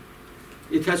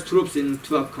 It has troops in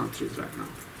 12 countries right now.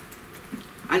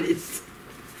 And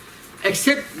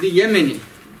except the Yemeni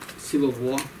civil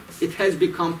war, it has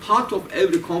become part of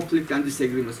every conflict and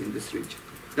disagreements in this region.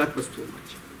 That was too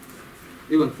much,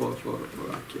 even for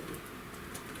AKP.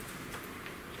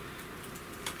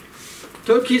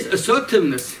 Turkey's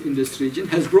assertiveness in this region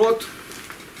has brought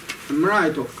a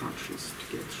myriad of countries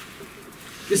together.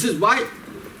 This is why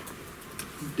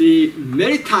the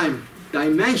maritime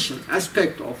dimension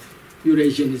aspect of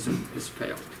Eurasianism has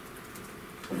failed.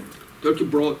 Turkey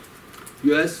brought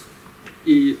US,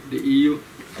 the EU,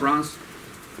 France,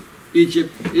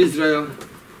 Egypt, Israel,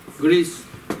 Greece,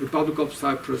 Republic of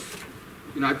Cyprus,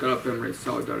 United Arab Emirates,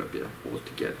 Saudi Arabia, all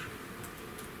together.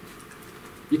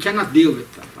 You cannot deal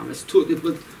with that. I mean,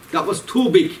 that was too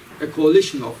big a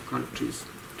coalition of countries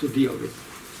to deal with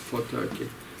for Turkey,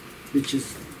 which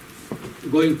is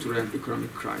going through an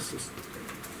economic crisis.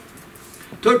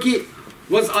 Turkey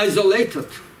was isolated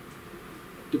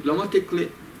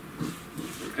diplomatically,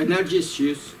 energy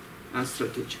issues, and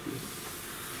strategically.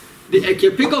 The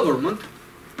AKP government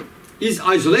is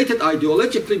isolated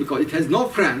ideologically because it has no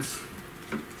friends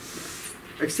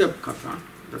except Qatar,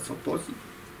 that's opposite.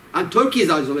 And Turkey is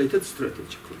isolated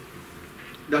strategically.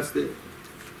 That's the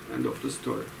end of the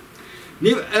story.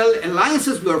 New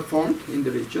alliances were formed in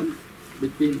the region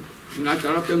between United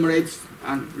Arab Emirates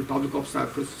and Republic of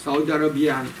Cyprus, Saudi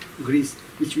Arabia and Greece,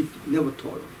 which we never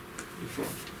thought of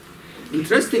before.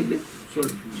 Interestingly,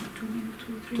 sorry,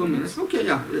 2 minutes. Okay,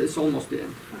 yeah, it's almost the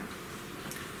end.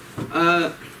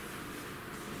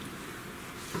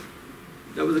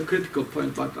 That was a critical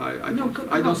point, but I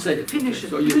don't say it. Finish it.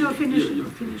 So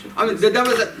Finish it. I mean,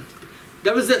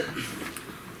 there was a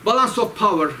balance of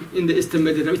power in the Eastern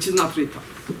Mediterranean, which is not written.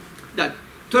 That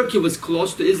Turkey was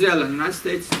close to Israel and the United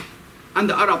States, and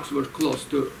the Arabs were close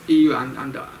to EU,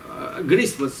 and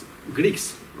Greeks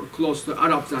were close to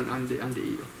Arabs and the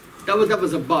EU. That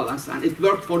was a balance, and it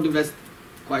worked for the West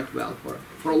quite well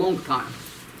for a long time.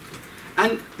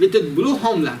 And with the blue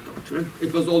homeland doctrine,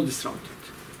 it was all disrupted.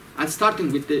 And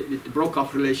starting with the broke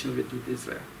up relation with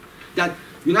Israel. That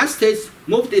United States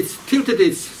tilted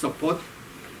its support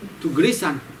to Greece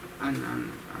and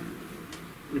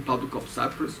Republic of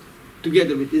Cyprus,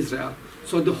 together with Israel.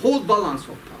 So the whole balance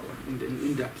of power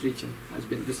in that region has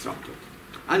been disrupted.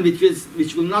 And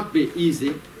which will not be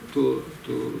easy to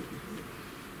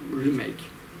remake.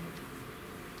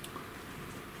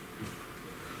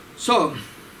 So,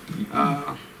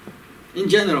 in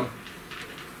general,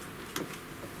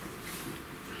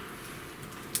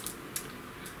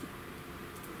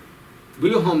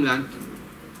 blue homeland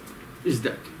is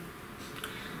dead.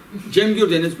 Cem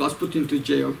Gürdeniz was put into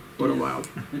jail for a while,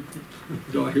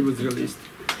 though he was released.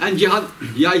 And Cihat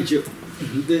Yaycı,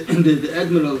 the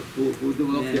admiral who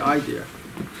developed the idea,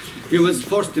 he was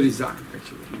forced to resign,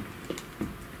 actually.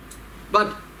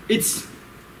 But its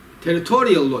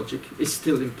territorial logic is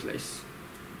still in place.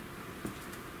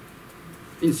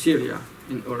 In Syria,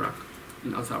 in Iraq,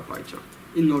 in Azerbaijan,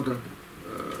 in northern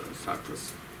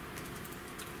Cyprus.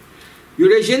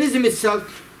 Eurasianism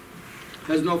itself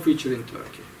has no future in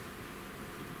Turkey.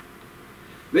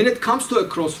 When it comes to a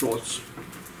crossroads,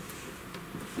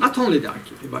 not only the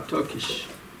archipelago, but Turkish,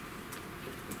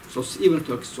 so even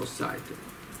Turkish society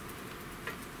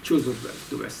chooses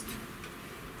the West.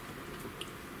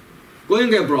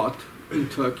 Going abroad in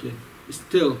Turkey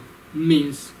still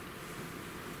means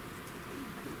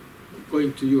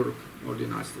going to Europe or the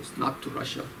United States, not to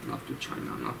Russia, not to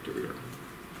China, not to Iran.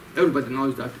 Everybody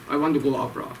knows that I want to go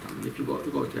abroad. I mean, if you go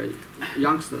to a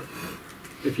youngster,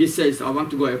 if he says I want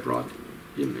to go abroad,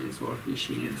 he means, or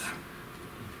she means,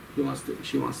 he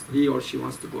or she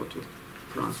wants to go to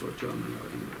France or Germany or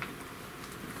England.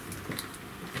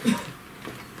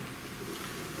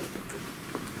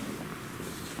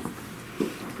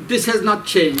 This has not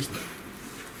changed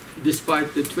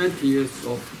despite the 20 years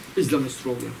of Islamist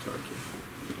rule in Turkey.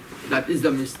 That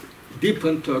Islamists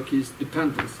deepened Turkey's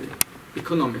dependency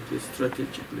economically,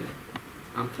 strategically,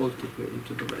 and politically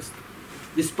into the West.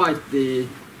 Despite the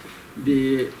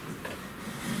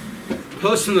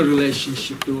personal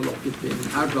relationship developed between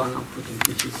Erdogan and Putin,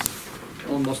 which is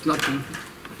almost nothing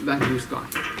when he's gone.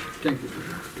 Thank you.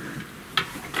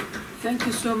 Thank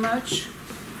you so much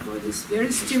for this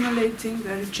very stimulating,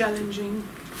 very challenging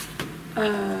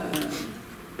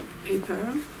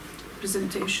paper,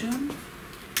 presentation.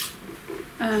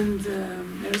 And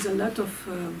there's a lot of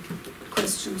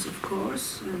questions, of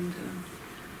course. And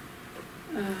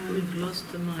we've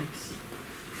lost the mics.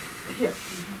 Here.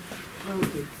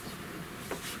 Okay.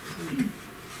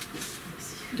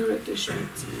 Dorothée Schmid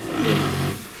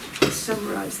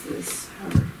summarize this,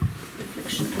 her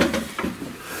reflection.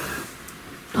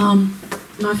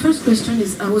 My first question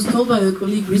is, I was told by a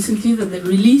colleague recently that they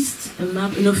released a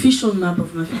map, an official map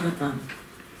of Mavi Vatan.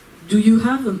 Do you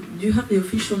have the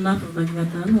official map of Mavi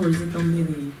Vatan, or is it only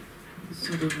the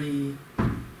sort of the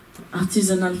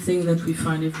artisanal thing that we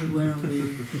find everywhere?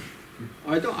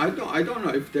 I don't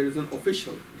know if there is an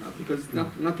official map, because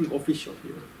nothing official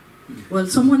here. Well,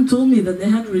 someone told me that they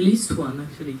had released one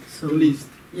actually. So released?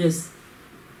 Yes.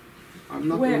 I'm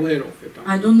not aware of it.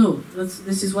 I don't know.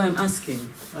 This is why I'm asking.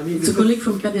 I mean, it's a colleague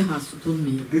from Cadre who told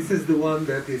me. This is the one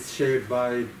that is shared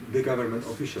by the government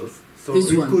officials. So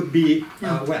this it one could be,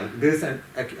 well, there's an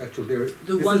actually there.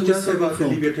 The this one is just about the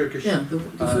Libya-Turkish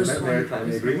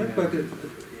maritime agreement, but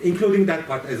including that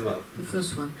part as well. The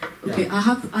first one. Okay,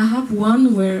 yeah. I have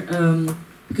one where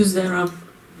because there are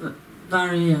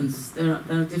variants, there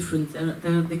are different,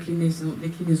 there are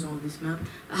declinations of this map.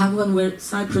 I have one where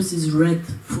Cyprus is red,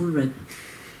 full red,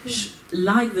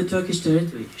 like the Turkish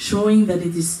territory, showing that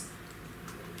it is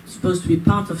supposed to be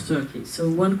part of Turkey. So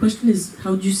one question is,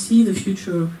 how do you see the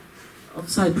future of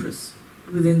Cyprus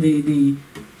within the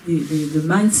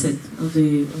mindset of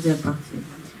the apartheid?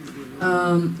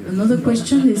 Another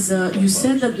question is, you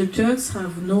said that the Turks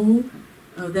have no,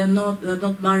 they're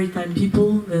not maritime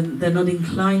people, they're not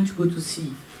inclined to go to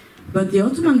sea. But the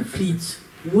Ottoman fleet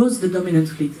was the dominant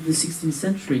fleet in the 16th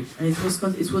century, and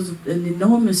it was an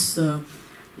enormous,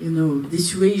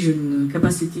 dissuasion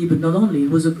capacity. But not only,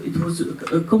 it was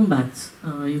a combat,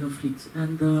 fleet.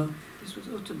 And this was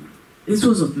Ottoman. This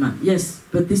was Ottoman, yes.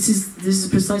 But this is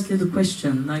precisely the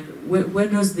question. Like, where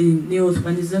does the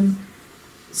neo-Ottomanism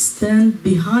stand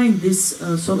behind this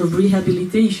sort of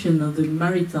rehabilitation of the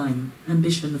maritime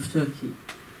ambition of Turkey?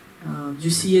 Do you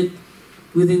see it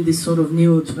within this sort of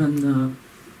neo-Ottoman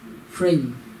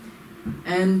frame?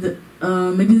 And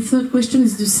maybe the third question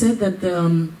is to say that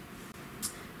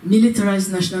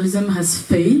militarized nationalism has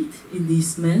failed in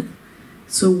this myth.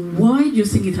 So why do you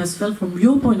think it has failed from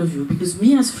your point of view? Because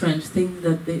me as French think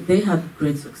that they had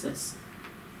great success.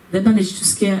 They managed to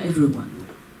scare everyone.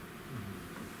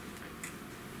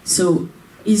 So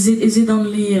is it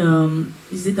only a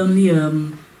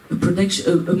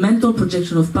mental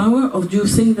projection of power, or do you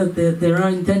think that there are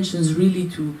intentions really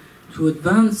to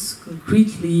advance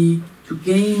concretely, to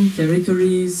gain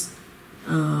territories?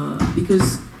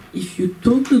 Because if you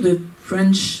talk to the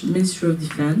French Ministry of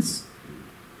Defense,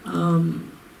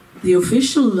 the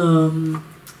official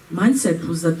mindset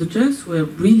was that the Turks were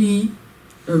really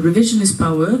a revisionist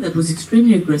power that was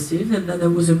extremely aggressive, and that there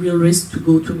was a real risk to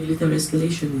go to military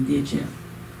escalation in the Aegean.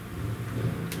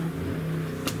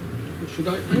 Should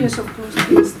I? Yes, of course,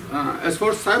 please. As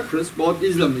for Cyprus, both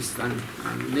Islamists and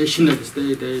nationalists,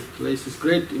 they place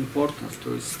great importance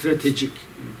to its strategic,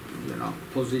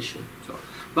 position. So,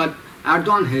 but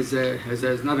Erdogan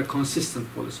has not a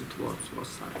consistent policy towards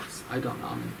Cyprus. I don't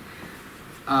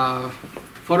know.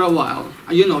 For a while,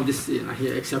 this, he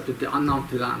accepted the unknown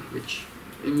plan, which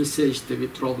envisaged the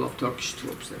withdrawal of Turkish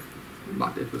troops there,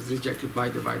 but it was rejected by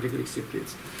the Greek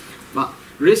Cypriots. But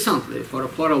recently, for a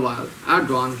while,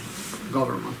 Erdogan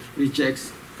government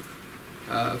rejects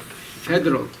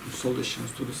federal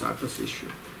solutions to the Cyprus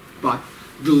issue. But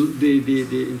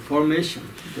the information,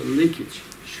 the leakage,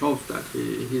 shows that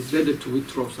he is ready to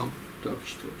withdraw some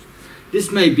Turkish troops.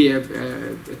 This may be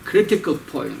a critical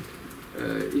point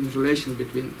in relation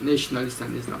between nationalists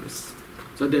and Islamists.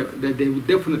 So they would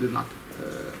definitely not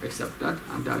accept that,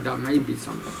 and there may be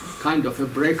some kind of a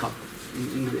breakup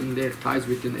in their ties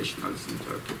with the nationalists in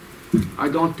Turkey. I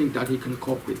don't think that he can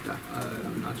cope with that.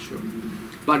 I'm not sure.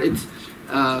 But it's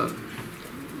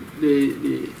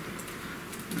the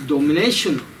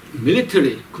domination,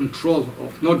 military control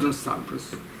of northern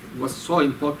Cyprus was so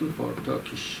important for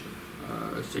Turkish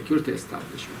security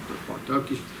establishment, for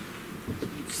Turkish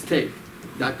state,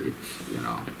 that it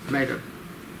made an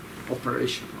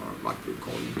operation, or what we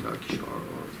call in Turkish, or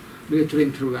military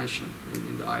intervention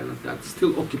in the island that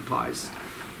still occupies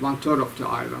 1/3 of the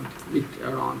island with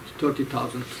around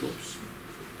 30,000 troops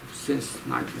since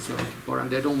 1974, and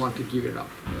they don't want to give it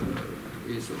up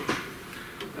easily.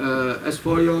 As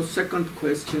for your second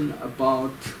question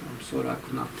about, I'm sorry, I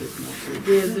could not take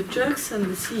notes. The Turks and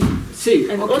the sea.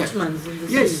 And okay. Ottomans in the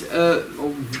sea. Yes.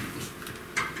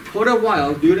 For a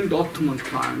while, during the Ottoman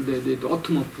time, the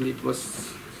Ottoman fleet was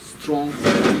strong,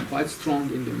 quite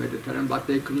strong in the Mediterranean, but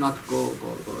they could not go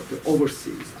to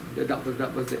overseas.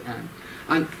 That was the end.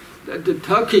 And the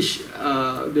Turkish,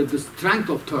 the strength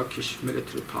of Turkish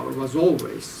military power was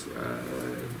always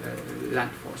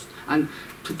land force. And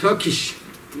to Turkish,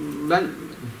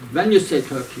 when you say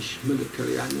Turkish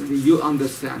military, you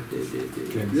understand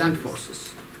the land forces,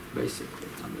 basically.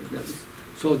 That is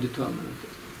so determinant.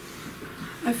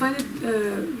 I find it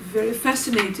very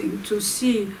fascinating to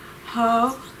see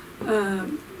how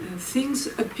things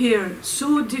appear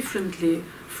so differently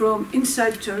from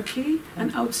inside Turkey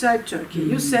and outside Turkey.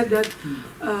 You said that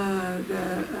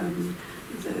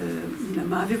the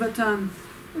Mavi Vatan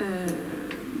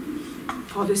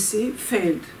policy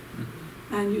failed,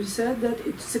 and you said that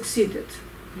it succeeded.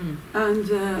 And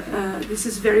this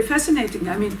is very fascinating.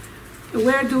 I mean,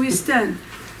 where do we stand?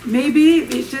 Maybe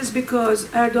it is because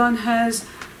Erdogan has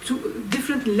two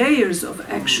different layers of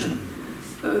action,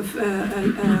 of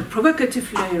a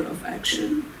provocative layer of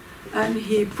action, and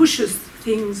he pushes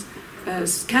things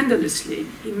scandalously.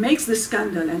 He makes the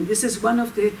scandal, and this is one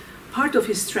of the part of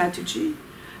his strategy,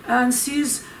 and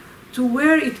sees to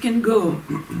where it can go,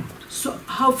 so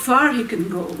how far he can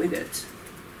go with it.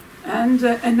 And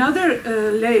another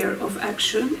layer of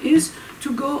action is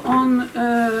to go on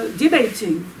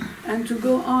debating and to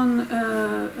go on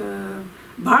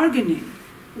bargaining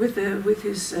with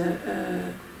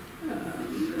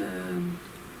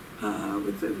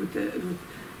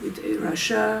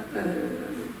Russia,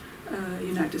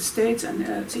 United States, and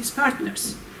its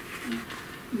partners.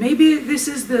 Maybe this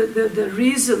is the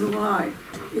reason why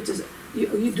it is.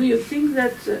 Do you think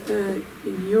that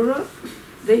in Europe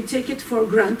they take it for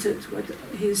granted, what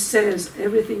he says,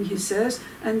 everything he says,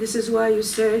 and this is why you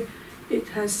say it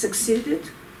has succeeded,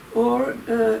 or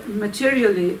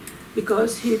materially,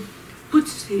 because he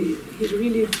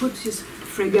really put his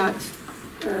frigate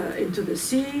into the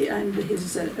sea, and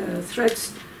his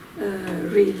threats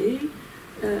really,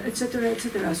 etc.,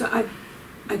 etc. So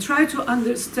I try to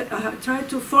understand, try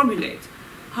to formulate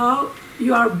how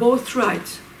you are both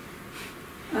right.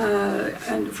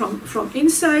 And from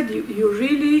inside, you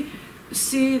really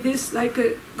see this like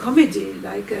a comedy,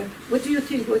 like a, what do you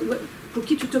think? Pour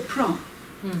qui tu te prends?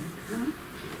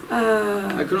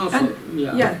 I can also,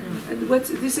 and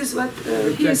this is what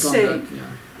he is saying.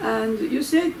 That, and you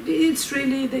said it's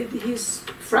really that he's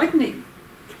frightening.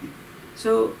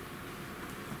 So,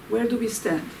 where do we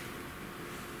stand?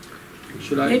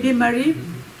 Should I? Maybe Marie?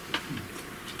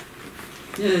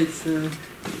 Yeah, it's a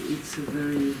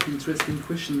very interesting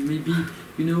question. Maybe,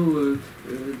 you know,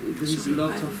 there is a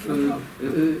lot of...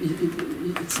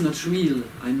 it's not real.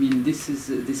 I mean,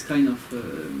 this kind of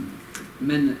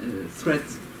threat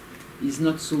is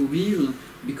not so real,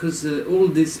 because all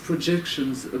these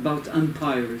projections about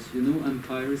empires, you know,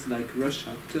 empires like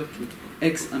Russia, Turkey,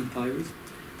 ex-empires.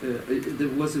 There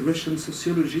was a Russian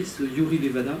sociologist, Yuri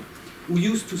Levada, who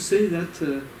used to say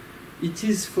that it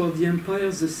is for the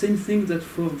empires the same thing that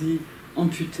for the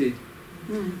amputee,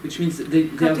 which means they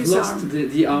have lost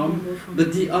the arm,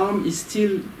 but the arm is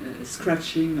still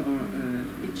scratching or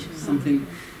something.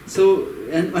 So,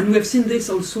 and we have seen this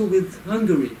also with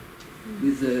Hungary.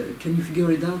 With can you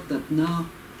figure it out that now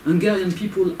Hungarian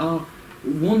people are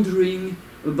wondering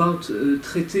about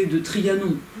Traité de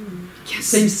Trianon. Yes.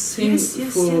 Same thing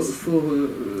for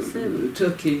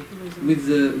Turkey with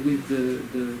the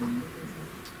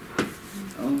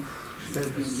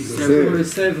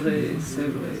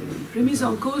remise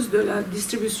en cause de la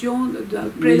distribution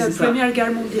après la Première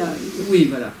Guerre mondiale. Oui,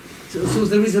 voilà. So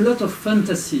there is a lot of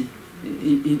fantasy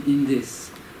in this.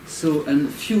 So, and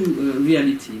few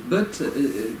reality, but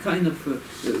kind of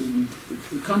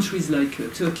countries like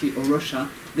Turkey or Russia,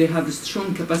 they have a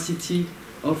strong capacity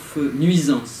of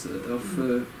nuisance, of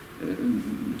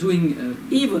doing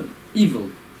evil.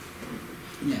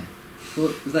 Yeah. So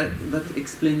that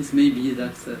explains maybe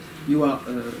that you are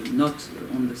not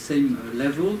on the same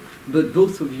level, but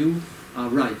both of you are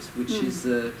right, which is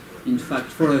in fact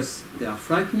for us they are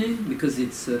frightening, because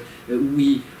it's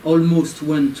we almost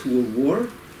went to a war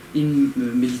in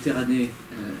Méditerranée.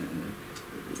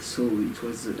 So it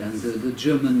was, and the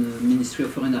German Ministry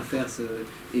of Foreign Affairs,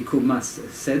 Ecomas,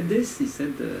 said this. He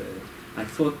said, I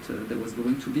thought there was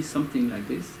going to be something like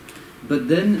this. But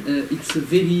then it's a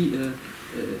very,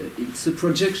 it's a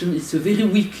projection, it's a very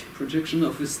weak projection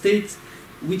of a state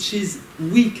which is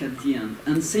weak at the end.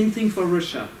 And same thing for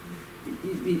Russia.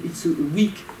 It's a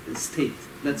weak state.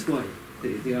 That's why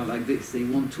they are like this. They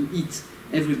want to eat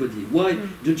everybody. Why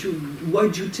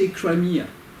do you take Crimea?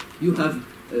 You have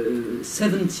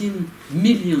 17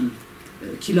 million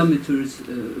kilometers,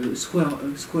 square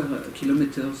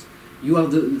kilometers. You are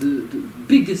the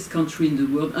biggest country in the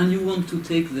world, and you want to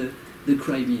take the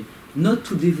Crimea. Not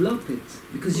to develop it,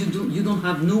 because you don't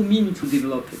have no means to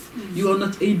develop it. You are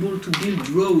not able to build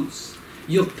roads.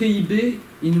 Your PIB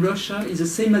in Russia is the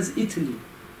same as Italy.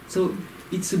 So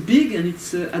it's big, and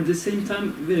it's at the same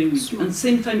time very weak. And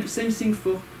same thing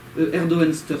for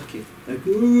Erdogan's Turkey. Like,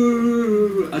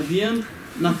 at the end,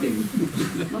 nothing.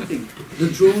 Nothing. The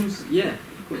drones, yeah,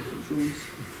 of course, the drones.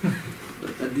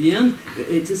 But at the end,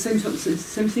 it's the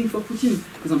same thing for Putin.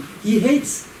 For example, he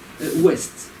hates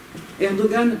West.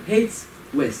 Erdogan hates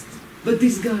West. But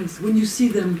these guys, when you see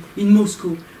them in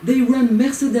Moscow, they run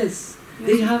Mercedes.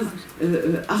 They have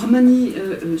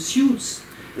Armani suits.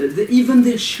 Even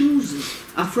their shoes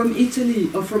are from Italy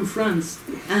or from France.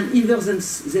 And even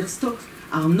their stocks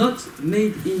are not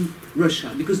made in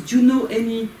Russia. Because do you know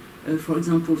any, for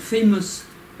example, famous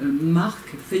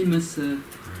famous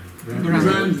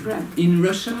brand in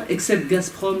Russia, except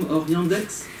Gazprom or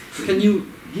Yandex? Can you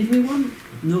give me one?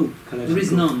 No, there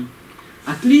is none.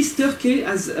 At least Turkey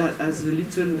has a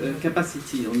little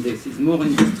capacity on this. It's more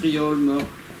industrial, more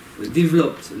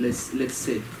developed, let's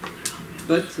say.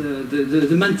 But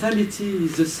the mentality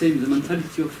is the same, the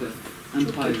mentality of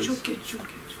empires,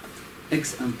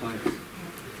 ex-empires.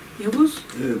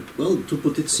 Well, to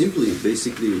put it simply,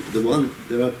 basically,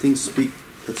 there are things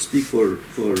that speak for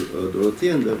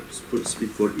Dorothée and that speak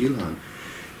for Ilhan.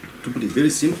 To put it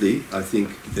very simply, I think,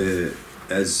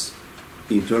 as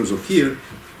in terms of here,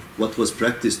 what was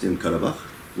practiced in Karabakh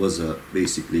was a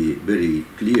basically very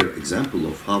clear example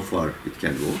of how far it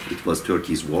can go. It was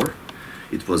Turkey's war.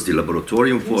 It was the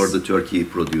laboratorium for the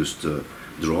Turkey-produced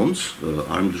drones,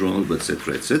 armed drones,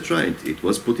 etc., etc. It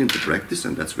was put into practice,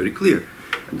 and that's very clear.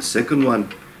 And the second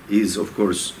one is, of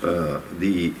course,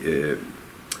 the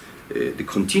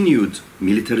continued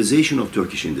militarization of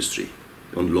Turkish industry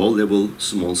on low level,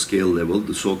 small scale level,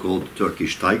 the so-called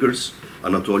Turkish tigers.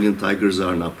 Anatolian tigers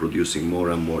are now producing more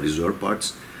and more reserve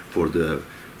parts for the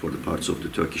parts of the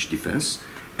Turkish defense.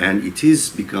 And it is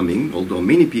becoming, although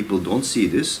many people don't see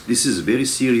this, this is a very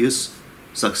serious,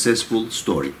 successful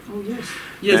story. Oh, yes.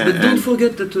 Yes, but don't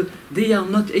forget that they are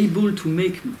not able to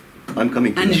make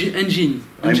engines.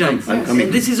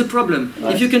 And this is a problem.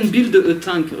 If you can build a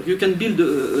tank, you can build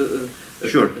a...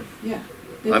 Sure. Yeah,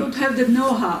 they don't have the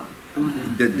know-how.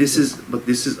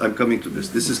 I'm coming to this.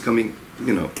 This is coming,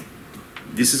 you know,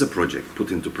 this is a project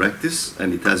put into practice,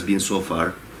 and it has been so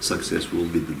far successful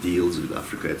with the deals with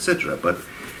Africa, etc. But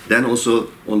then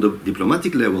also on the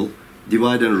diplomatic level,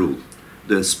 divide and rule.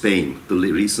 The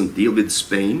recent deal with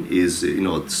Spain is, you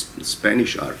know, the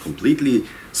Spanish are completely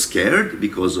scared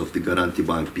because of the Garanti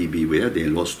Bank PBV.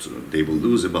 They will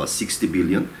lose about 60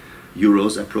 billion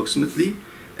euros approximately,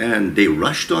 and they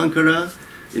rush to Ankara.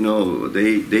 You know,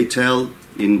 they tell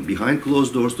behind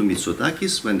closed doors to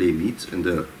Mitsotakis when they meet in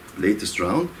the latest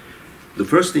round. The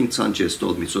first thing Sanchez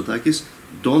told Mitsotakis,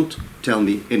 don't tell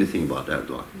me anything about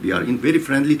Erdogan. We are in very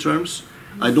friendly terms.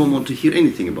 I don't want to hear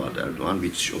anything about Erdogan,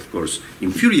 which of course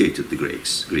infuriated the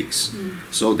Greeks.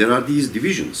 So there are these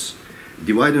divisions,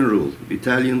 divide and rule.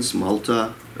 Italians,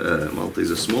 Malta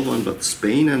is a small one, but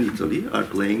Spain and Italy are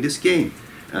playing this game.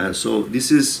 So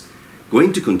this is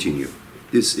going to continue.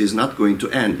 This is not going to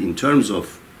end in terms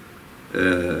of,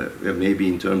 maybe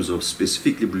in terms of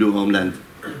specifically Blue Homeland,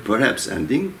 perhaps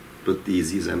ending, but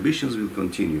these ambitions will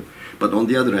continue. But on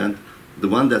the other hand, the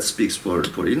one that speaks for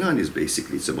Ilhan is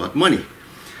basically, it's about money.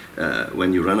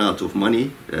 When you run out of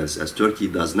money, as Turkey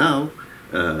does now,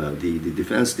 the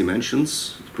defense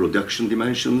dimensions, production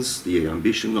dimensions, the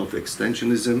ambition of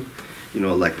extensionism, you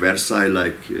know, like Versailles,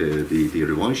 like the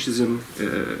revanchism,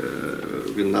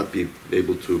 will not be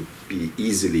able to be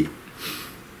easily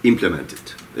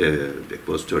implemented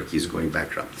because Turkey is going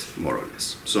bankrupt, more or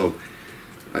less. So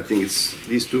I think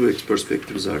these two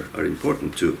perspectives are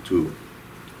important to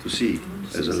see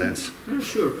as a lens.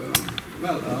 Sure.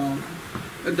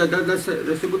 That's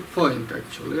a good point,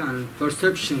 actually, and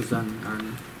perceptions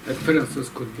and appearances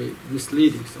could be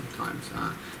misleading sometimes.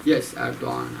 Yes,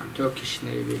 Erdogan and Turkish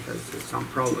Navy has some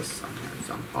prowess and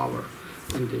some power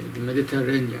in the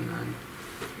Mediterranean, and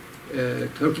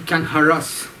Turkey can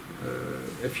harass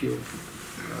a few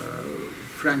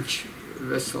French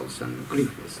vessels and Greek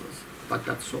vessels, but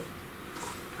that's all.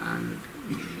 And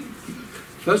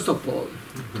first of all,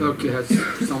 Turkey has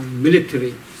some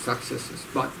military successes,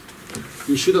 but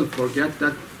we shouldn't forget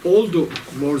that all the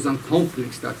wars and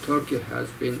conflicts that Turkey has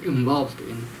been involved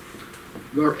in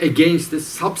were against the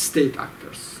sub-state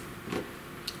actors,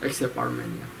 except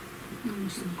Armenia.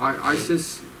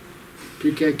 ISIS,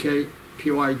 PKK,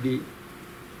 PYD,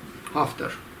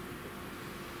 Haftar.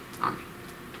 I mean,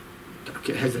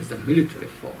 Turkey has a military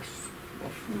force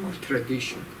of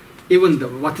tradition. Even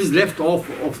what is left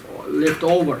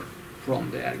over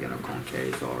from the Ergenekon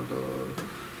case or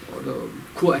the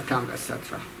coup attempt,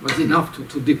 etc., was enough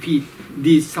to defeat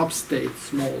these sub-state,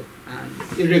 small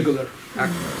and irregular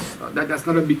actors. That's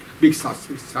not a big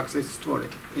success story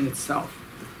in itself.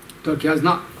 Turkey has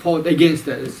not fought against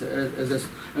it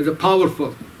as a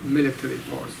powerful military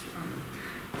force.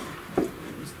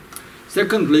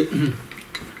 Secondly,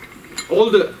 all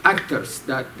the actors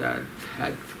that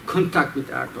had contact with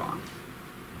Erdogan,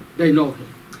 they know him.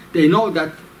 They know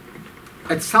that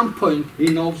at some point he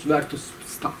knows where to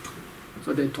stop,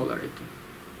 so they tolerate him.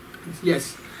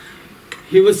 Yes,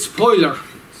 he was spoiler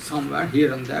somewhere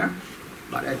here and there,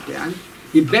 but at the end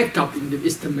he backed up in the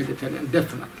Eastern Mediterranean,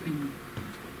 definitely.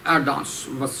 Erdogan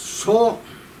was so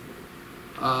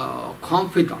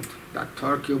confident that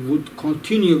Turkey would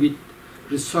continue with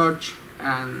research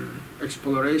and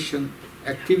exploration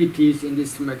activities in the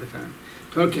Eastern Mediterranean.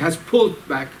 Turkey has pulled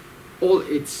back all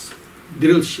its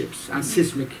drill ships and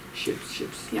seismic ships.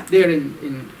 Yeah. They're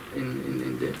in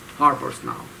the harbors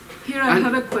now. Here I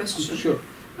have a question. Sure.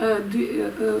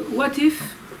 What if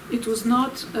it was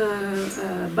not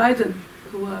Biden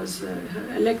who was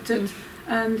elected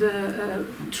and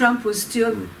Trump was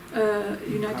still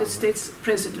United States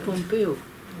President? Pompeo.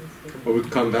 Or would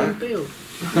come back? Pompeo.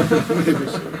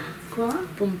 Quoi?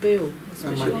 Pompeo.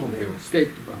 Pompeo.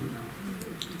 State Department.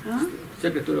 Huh?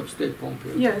 Secretary of State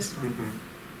Pompeo. Yes.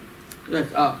 Yes.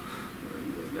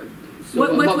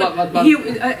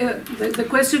 The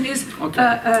question is,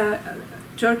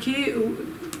 okay.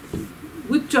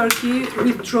 Would Turkey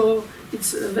withdraw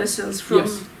its vessels from?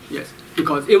 Yes.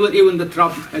 because even the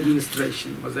Trump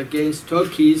administration was against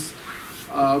Turkey's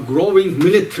growing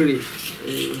military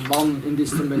involvement in the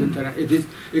Eastern Mediterranean.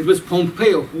 It was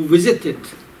Pompeo who visited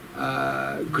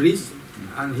Greece,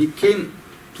 and he came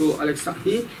to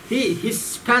Alexandria. He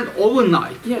spent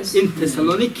overnight in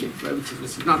Thessaloniki, which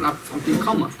is not something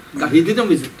common. That he didn't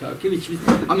visit Turkey, which is,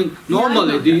 I mean,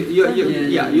 normally the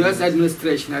U.S.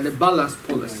 administration had a balanced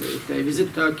policy. If they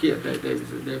visit Turkey, they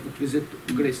would visit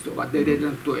Greece too, but they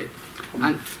didn't do it.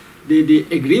 And the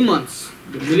agreements,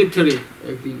 the military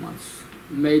agreements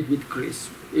made with Greece,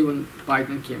 even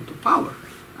Biden came to power,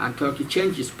 and Turkey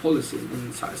changed its policy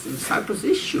in Cyprus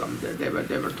issue. I mean, they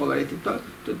were tolerating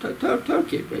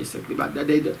Turkey basically, but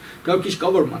the Turkish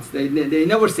governments they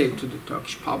never say it to the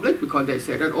Turkish public, because they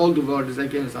say that all the world is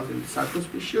against us in the Cyprus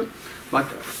issue. But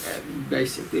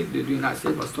basically, the United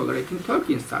States was tolerating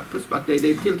Turkey in Cyprus, but they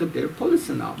tilted their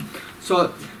policy now.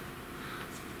 So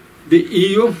the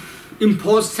EU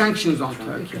imposed sanctions on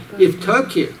Turkey. If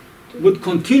Turkey would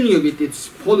continue with its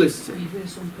policy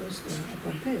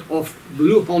of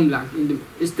blue homeland in the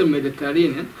Eastern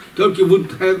Mediterranean, Turkey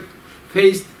would have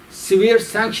faced severe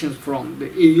sanctions from the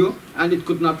EU, and it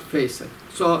could not face it.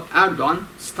 So Erdogan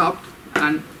stopped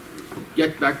and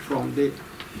get back from the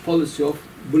policy of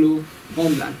blue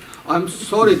homeland. I'm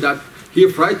sorry that he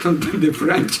frightened the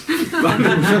French, but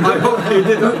I hope he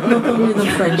didn't. Not only the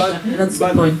French, that's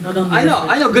the point. Not only I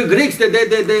know, Greeks, the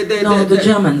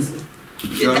Germans.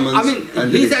 Germans, I mean,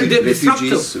 and he's the a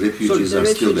disruptor. refugees are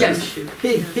still there. Yes,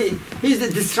 he's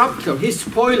a disruptor. He's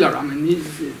spoiler. I mean,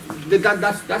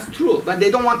 that's true. But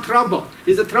they don't want trouble.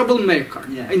 He's a troublemaker.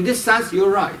 Yeah. In this sense, you're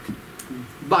right.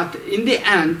 But in the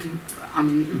end, I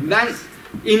mean, then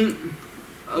in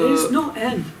there is no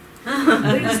end.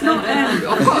 There is no end.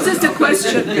 Of course, this is the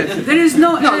question. Yes. There is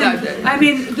no end. I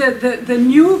mean, the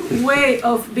new way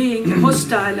of being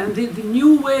hostile and the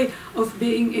new way of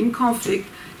being in conflict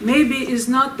maybe is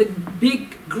not the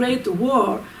big, great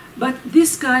war, but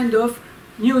this kind of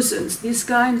nuisance, this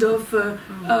kind of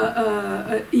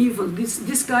evil,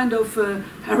 this kind of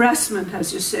harassment,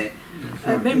 as you say.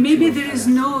 Maybe there is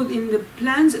no, in the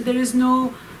plans, there is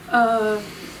no,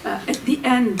 at the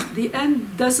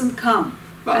end doesn't come.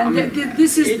 But, and I mean,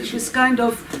 this is this kind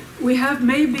of, we have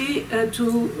maybe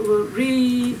to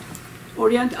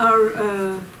reorient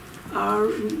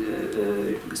our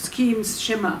schemes,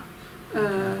 schema,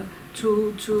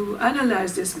 to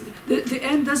analyze this. The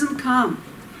end doesn't come.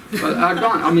 Well,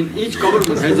 Erdogan, I mean, each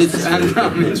government has its end.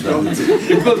 I mean,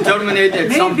 it will terminate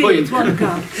at some point. Maybe it won't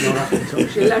come.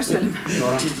 Şeyler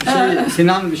söyleme.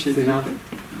 Sinan bir şey dedi.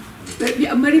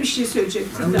 Mari bir şey söyleyecek.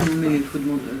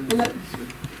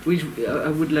 I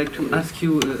would like to ask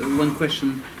you one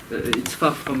question. It's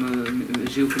far from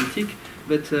geopolitique,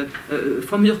 but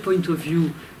from your point of view,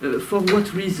 for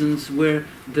what reasons were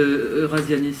the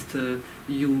Eurasianists,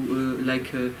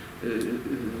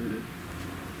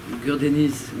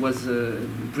 Gurdenis was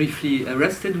briefly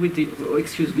arrested with the,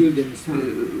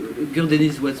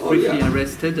 Gurdenis was briefly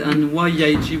arrested, and why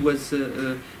YG was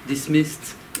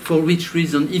dismissed? For which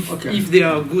reason? If they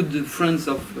are good friends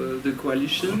of the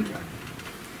coalition.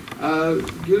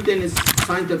 Güldenis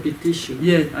signed a petition.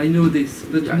 Yeah, I know this,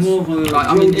 but yes. more.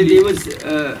 I mean, he was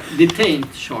detained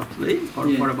shortly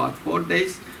for about 4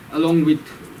 days, along with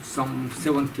some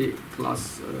 70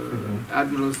 plus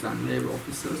admirals and naval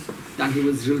officers. Then he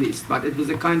was released. But it was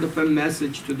a kind of a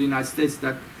message to the United States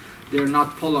that they're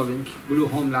not following blue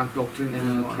homeland doctrine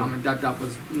anymore. I mean, that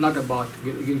was not about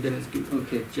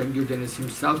Güldenis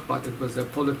himself, but it was a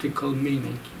political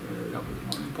meaning that was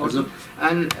more important.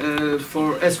 And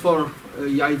as for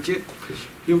YG,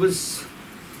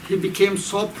 he became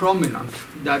so prominent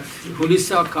that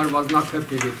Hulusi Akar was not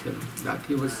happy with him. That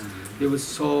he was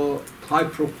so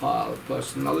high-profile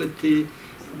personality.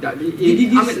 That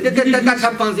that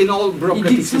happens in all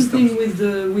bureaucratic systems. He did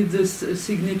something with the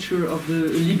signature of the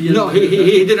Libyan. No,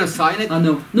 he didn't sign it.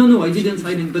 No, I didn't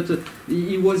sign it. But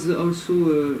he was also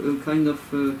a kind of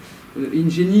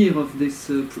engineer of this.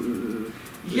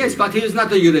 Yes, but he is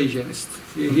not a Eurasianist.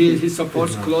 He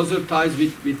supports closer ties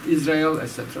with Israel,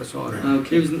 etc. So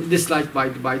he was disliked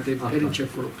by the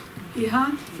Perinçek group.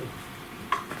 İlhan?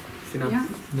 Yeah?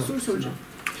 Soru soracağım.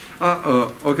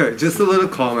 Okay, just a little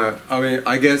comment. I mean,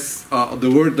 I guess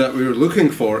the word that we were looking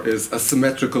for is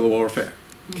asymmetrical warfare.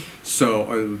 So,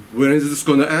 when is this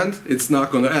going to end? It's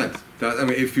not going to end. I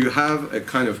mean, if you have a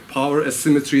kind of power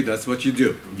asymmetry, that's what you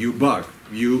do. You bug.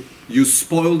 You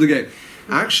spoil the game.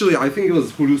 Actually, I think it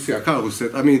was Hulusi Akar who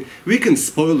said, I mean, we can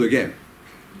spoil the game.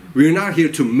 We're not here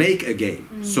to make a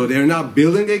game. So they're not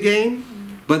building a game,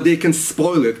 but they can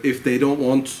spoil it if they don't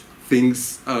want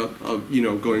things,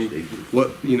 going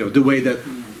the way that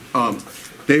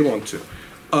they want to.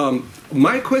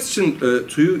 My question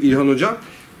to you, İlhan Hocam,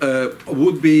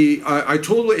 would be, I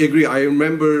totally agree. I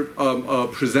remember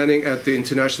presenting at the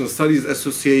International Studies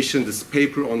Association this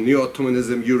paper on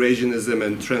Neo-Ottomanism, Eurasianism,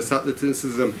 and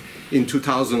Transatlanticism in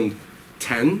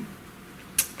 2010.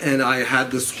 And I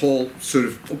had this whole sort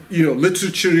of,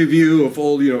 literature review of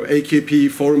all, AKP,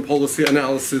 foreign policy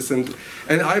analysis. And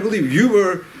I believe you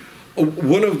were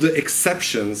one of the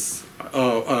exceptions,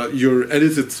 your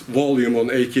edited volume on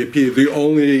AKP, the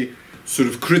only sort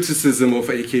of criticism of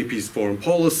AKP's foreign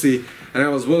policy, and I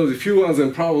was one of the few ones,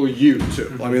 and probably you too.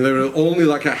 I mean, there were only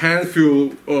like a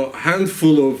handful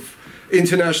of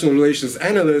international relations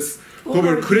analysts who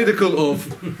were critical of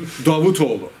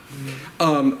Davutoğlu.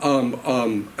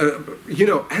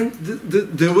 And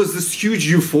there was this huge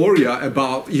euphoria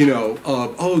about,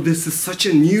 oh, this is such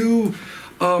a new,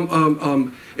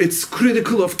 it's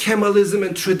critical of Kemalism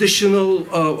and traditional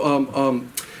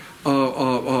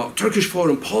Turkish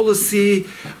foreign policy.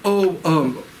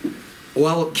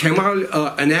 Well, Kemal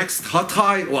annexed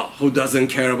Hatay. Well, who doesn't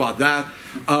care about that?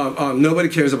 Nobody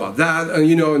cares about that, and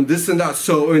and this and that.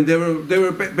 So, and they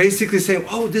were basically saying,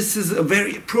 oh, this is a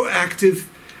very proactive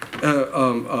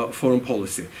foreign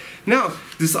policy. Now,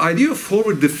 this idea of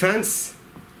forward defense,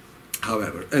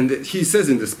 however, and he says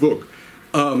in this book,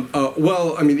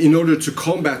 well, I mean, in order to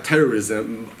combat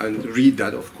terrorism, and read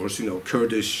that, of course,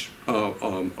 Kurdish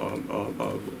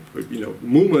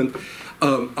movement,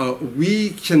 we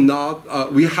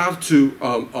cannot, we have to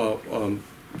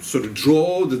sort of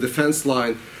draw the defense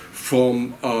line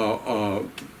from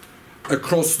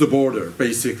across the border,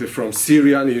 basically from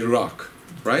Syria and Iraq,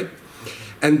 right?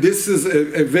 And this is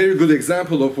a very good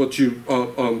example of what you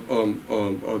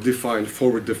defined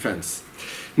forward defense.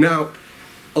 Now,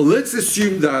 let's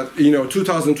assume that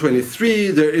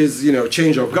 2023 there is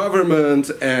change of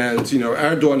government, and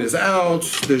Erdogan is out.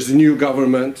 There's a new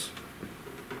government,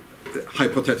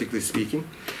 hypothetically speaking.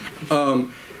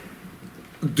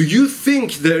 Do you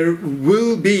think there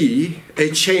will be a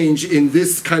change in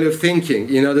this kind of thinking?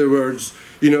 In other words,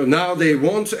 now they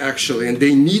want to actually, and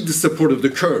they need the support of the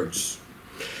Kurds.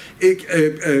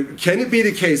 Can it be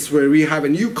the case where we have a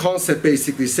new concept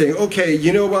basically saying, okay,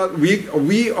 you know what,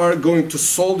 we are going to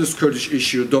solve this Kurdish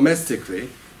issue domestically,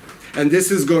 and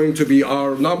this is going to be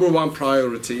our #1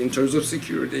 priority in terms of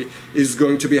security, is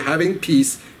going to be having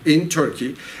peace in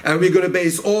Turkey, and we're going to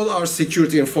base all our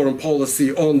security and foreign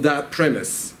policy on that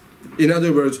premise. In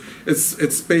other words,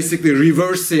 it's basically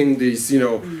reversing these,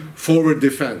 forward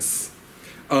defense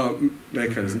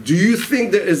mechanism. Do you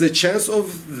think there is a chance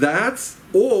of that?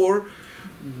 Or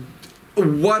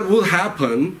what will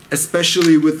happen,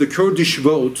 especially with the Kurdish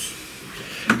vote,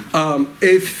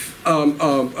 if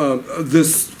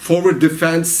this forward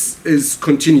defense is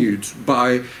continued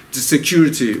by the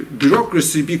security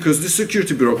bureaucracy, because the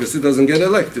security bureaucracy doesn't get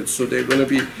elected, so they're going to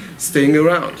be staying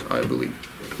around, I believe.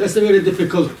 That's a very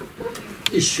difficult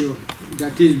issue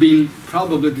that is being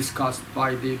probably discussed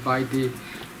by the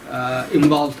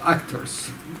involved actors,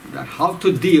 that how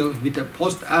to deal with a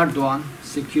post-Erdogan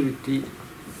security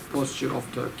posture of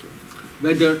Turkey.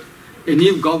 Whether a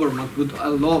new government would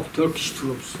allow Turkish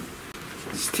troops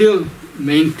still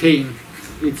maintain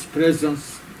its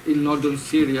presence in northern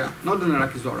Syria. Northern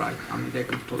Iraq is all right. I mean, they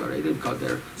can tolerate it because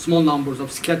there are small numbers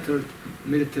of scattered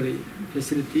military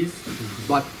facilities,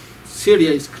 but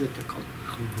Syria is critical.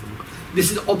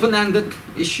 This is an open-ended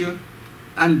issue,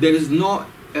 and there is no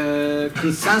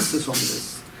consensus on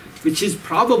this, which is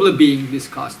probably being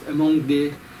discussed among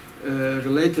the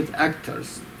related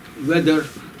actors, whether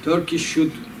Turkey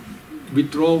should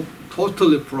withdraw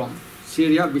totally from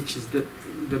Syria, which is the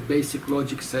basic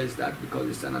logic says that, because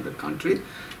it's another country,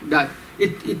 that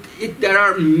there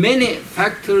are many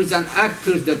factors and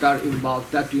actors that are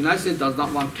involved, that the United States does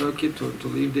not want Turkey to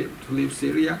leave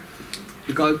Syria,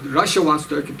 because Russia wants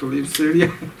Turkey to leave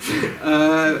Syria.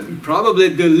 Probably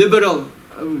the liberal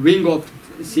wing of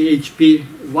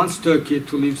CHP wants Turkey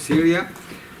to leave Syria.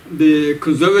 The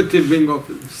conservative wing of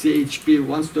CHP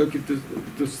wants Turkey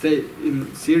to stay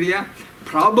in Syria.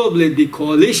 Probably the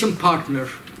coalition partner,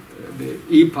 the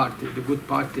E party, the good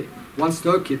party, wants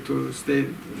Turkey to stay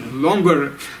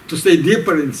longer, to stay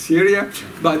deeper in Syria.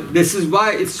 But this is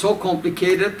why it's so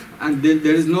complicated, and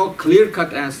there is no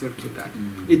clear-cut answer to that.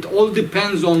 It all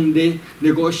depends on the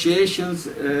negotiations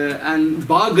and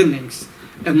bargainings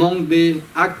among the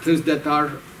actors that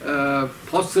are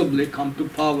possibly come to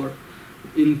power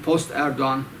in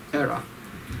post-Erdogan era.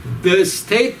 The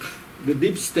state, the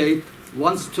deep state,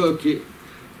 wants Turkey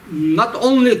not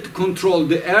only to control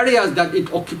the areas that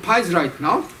it occupies right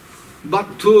now,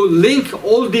 but to link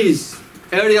all these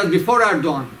areas before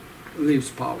Erdogan leaves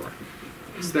power.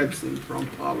 steps in from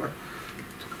power.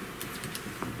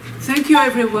 Thank you,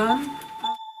 everyone.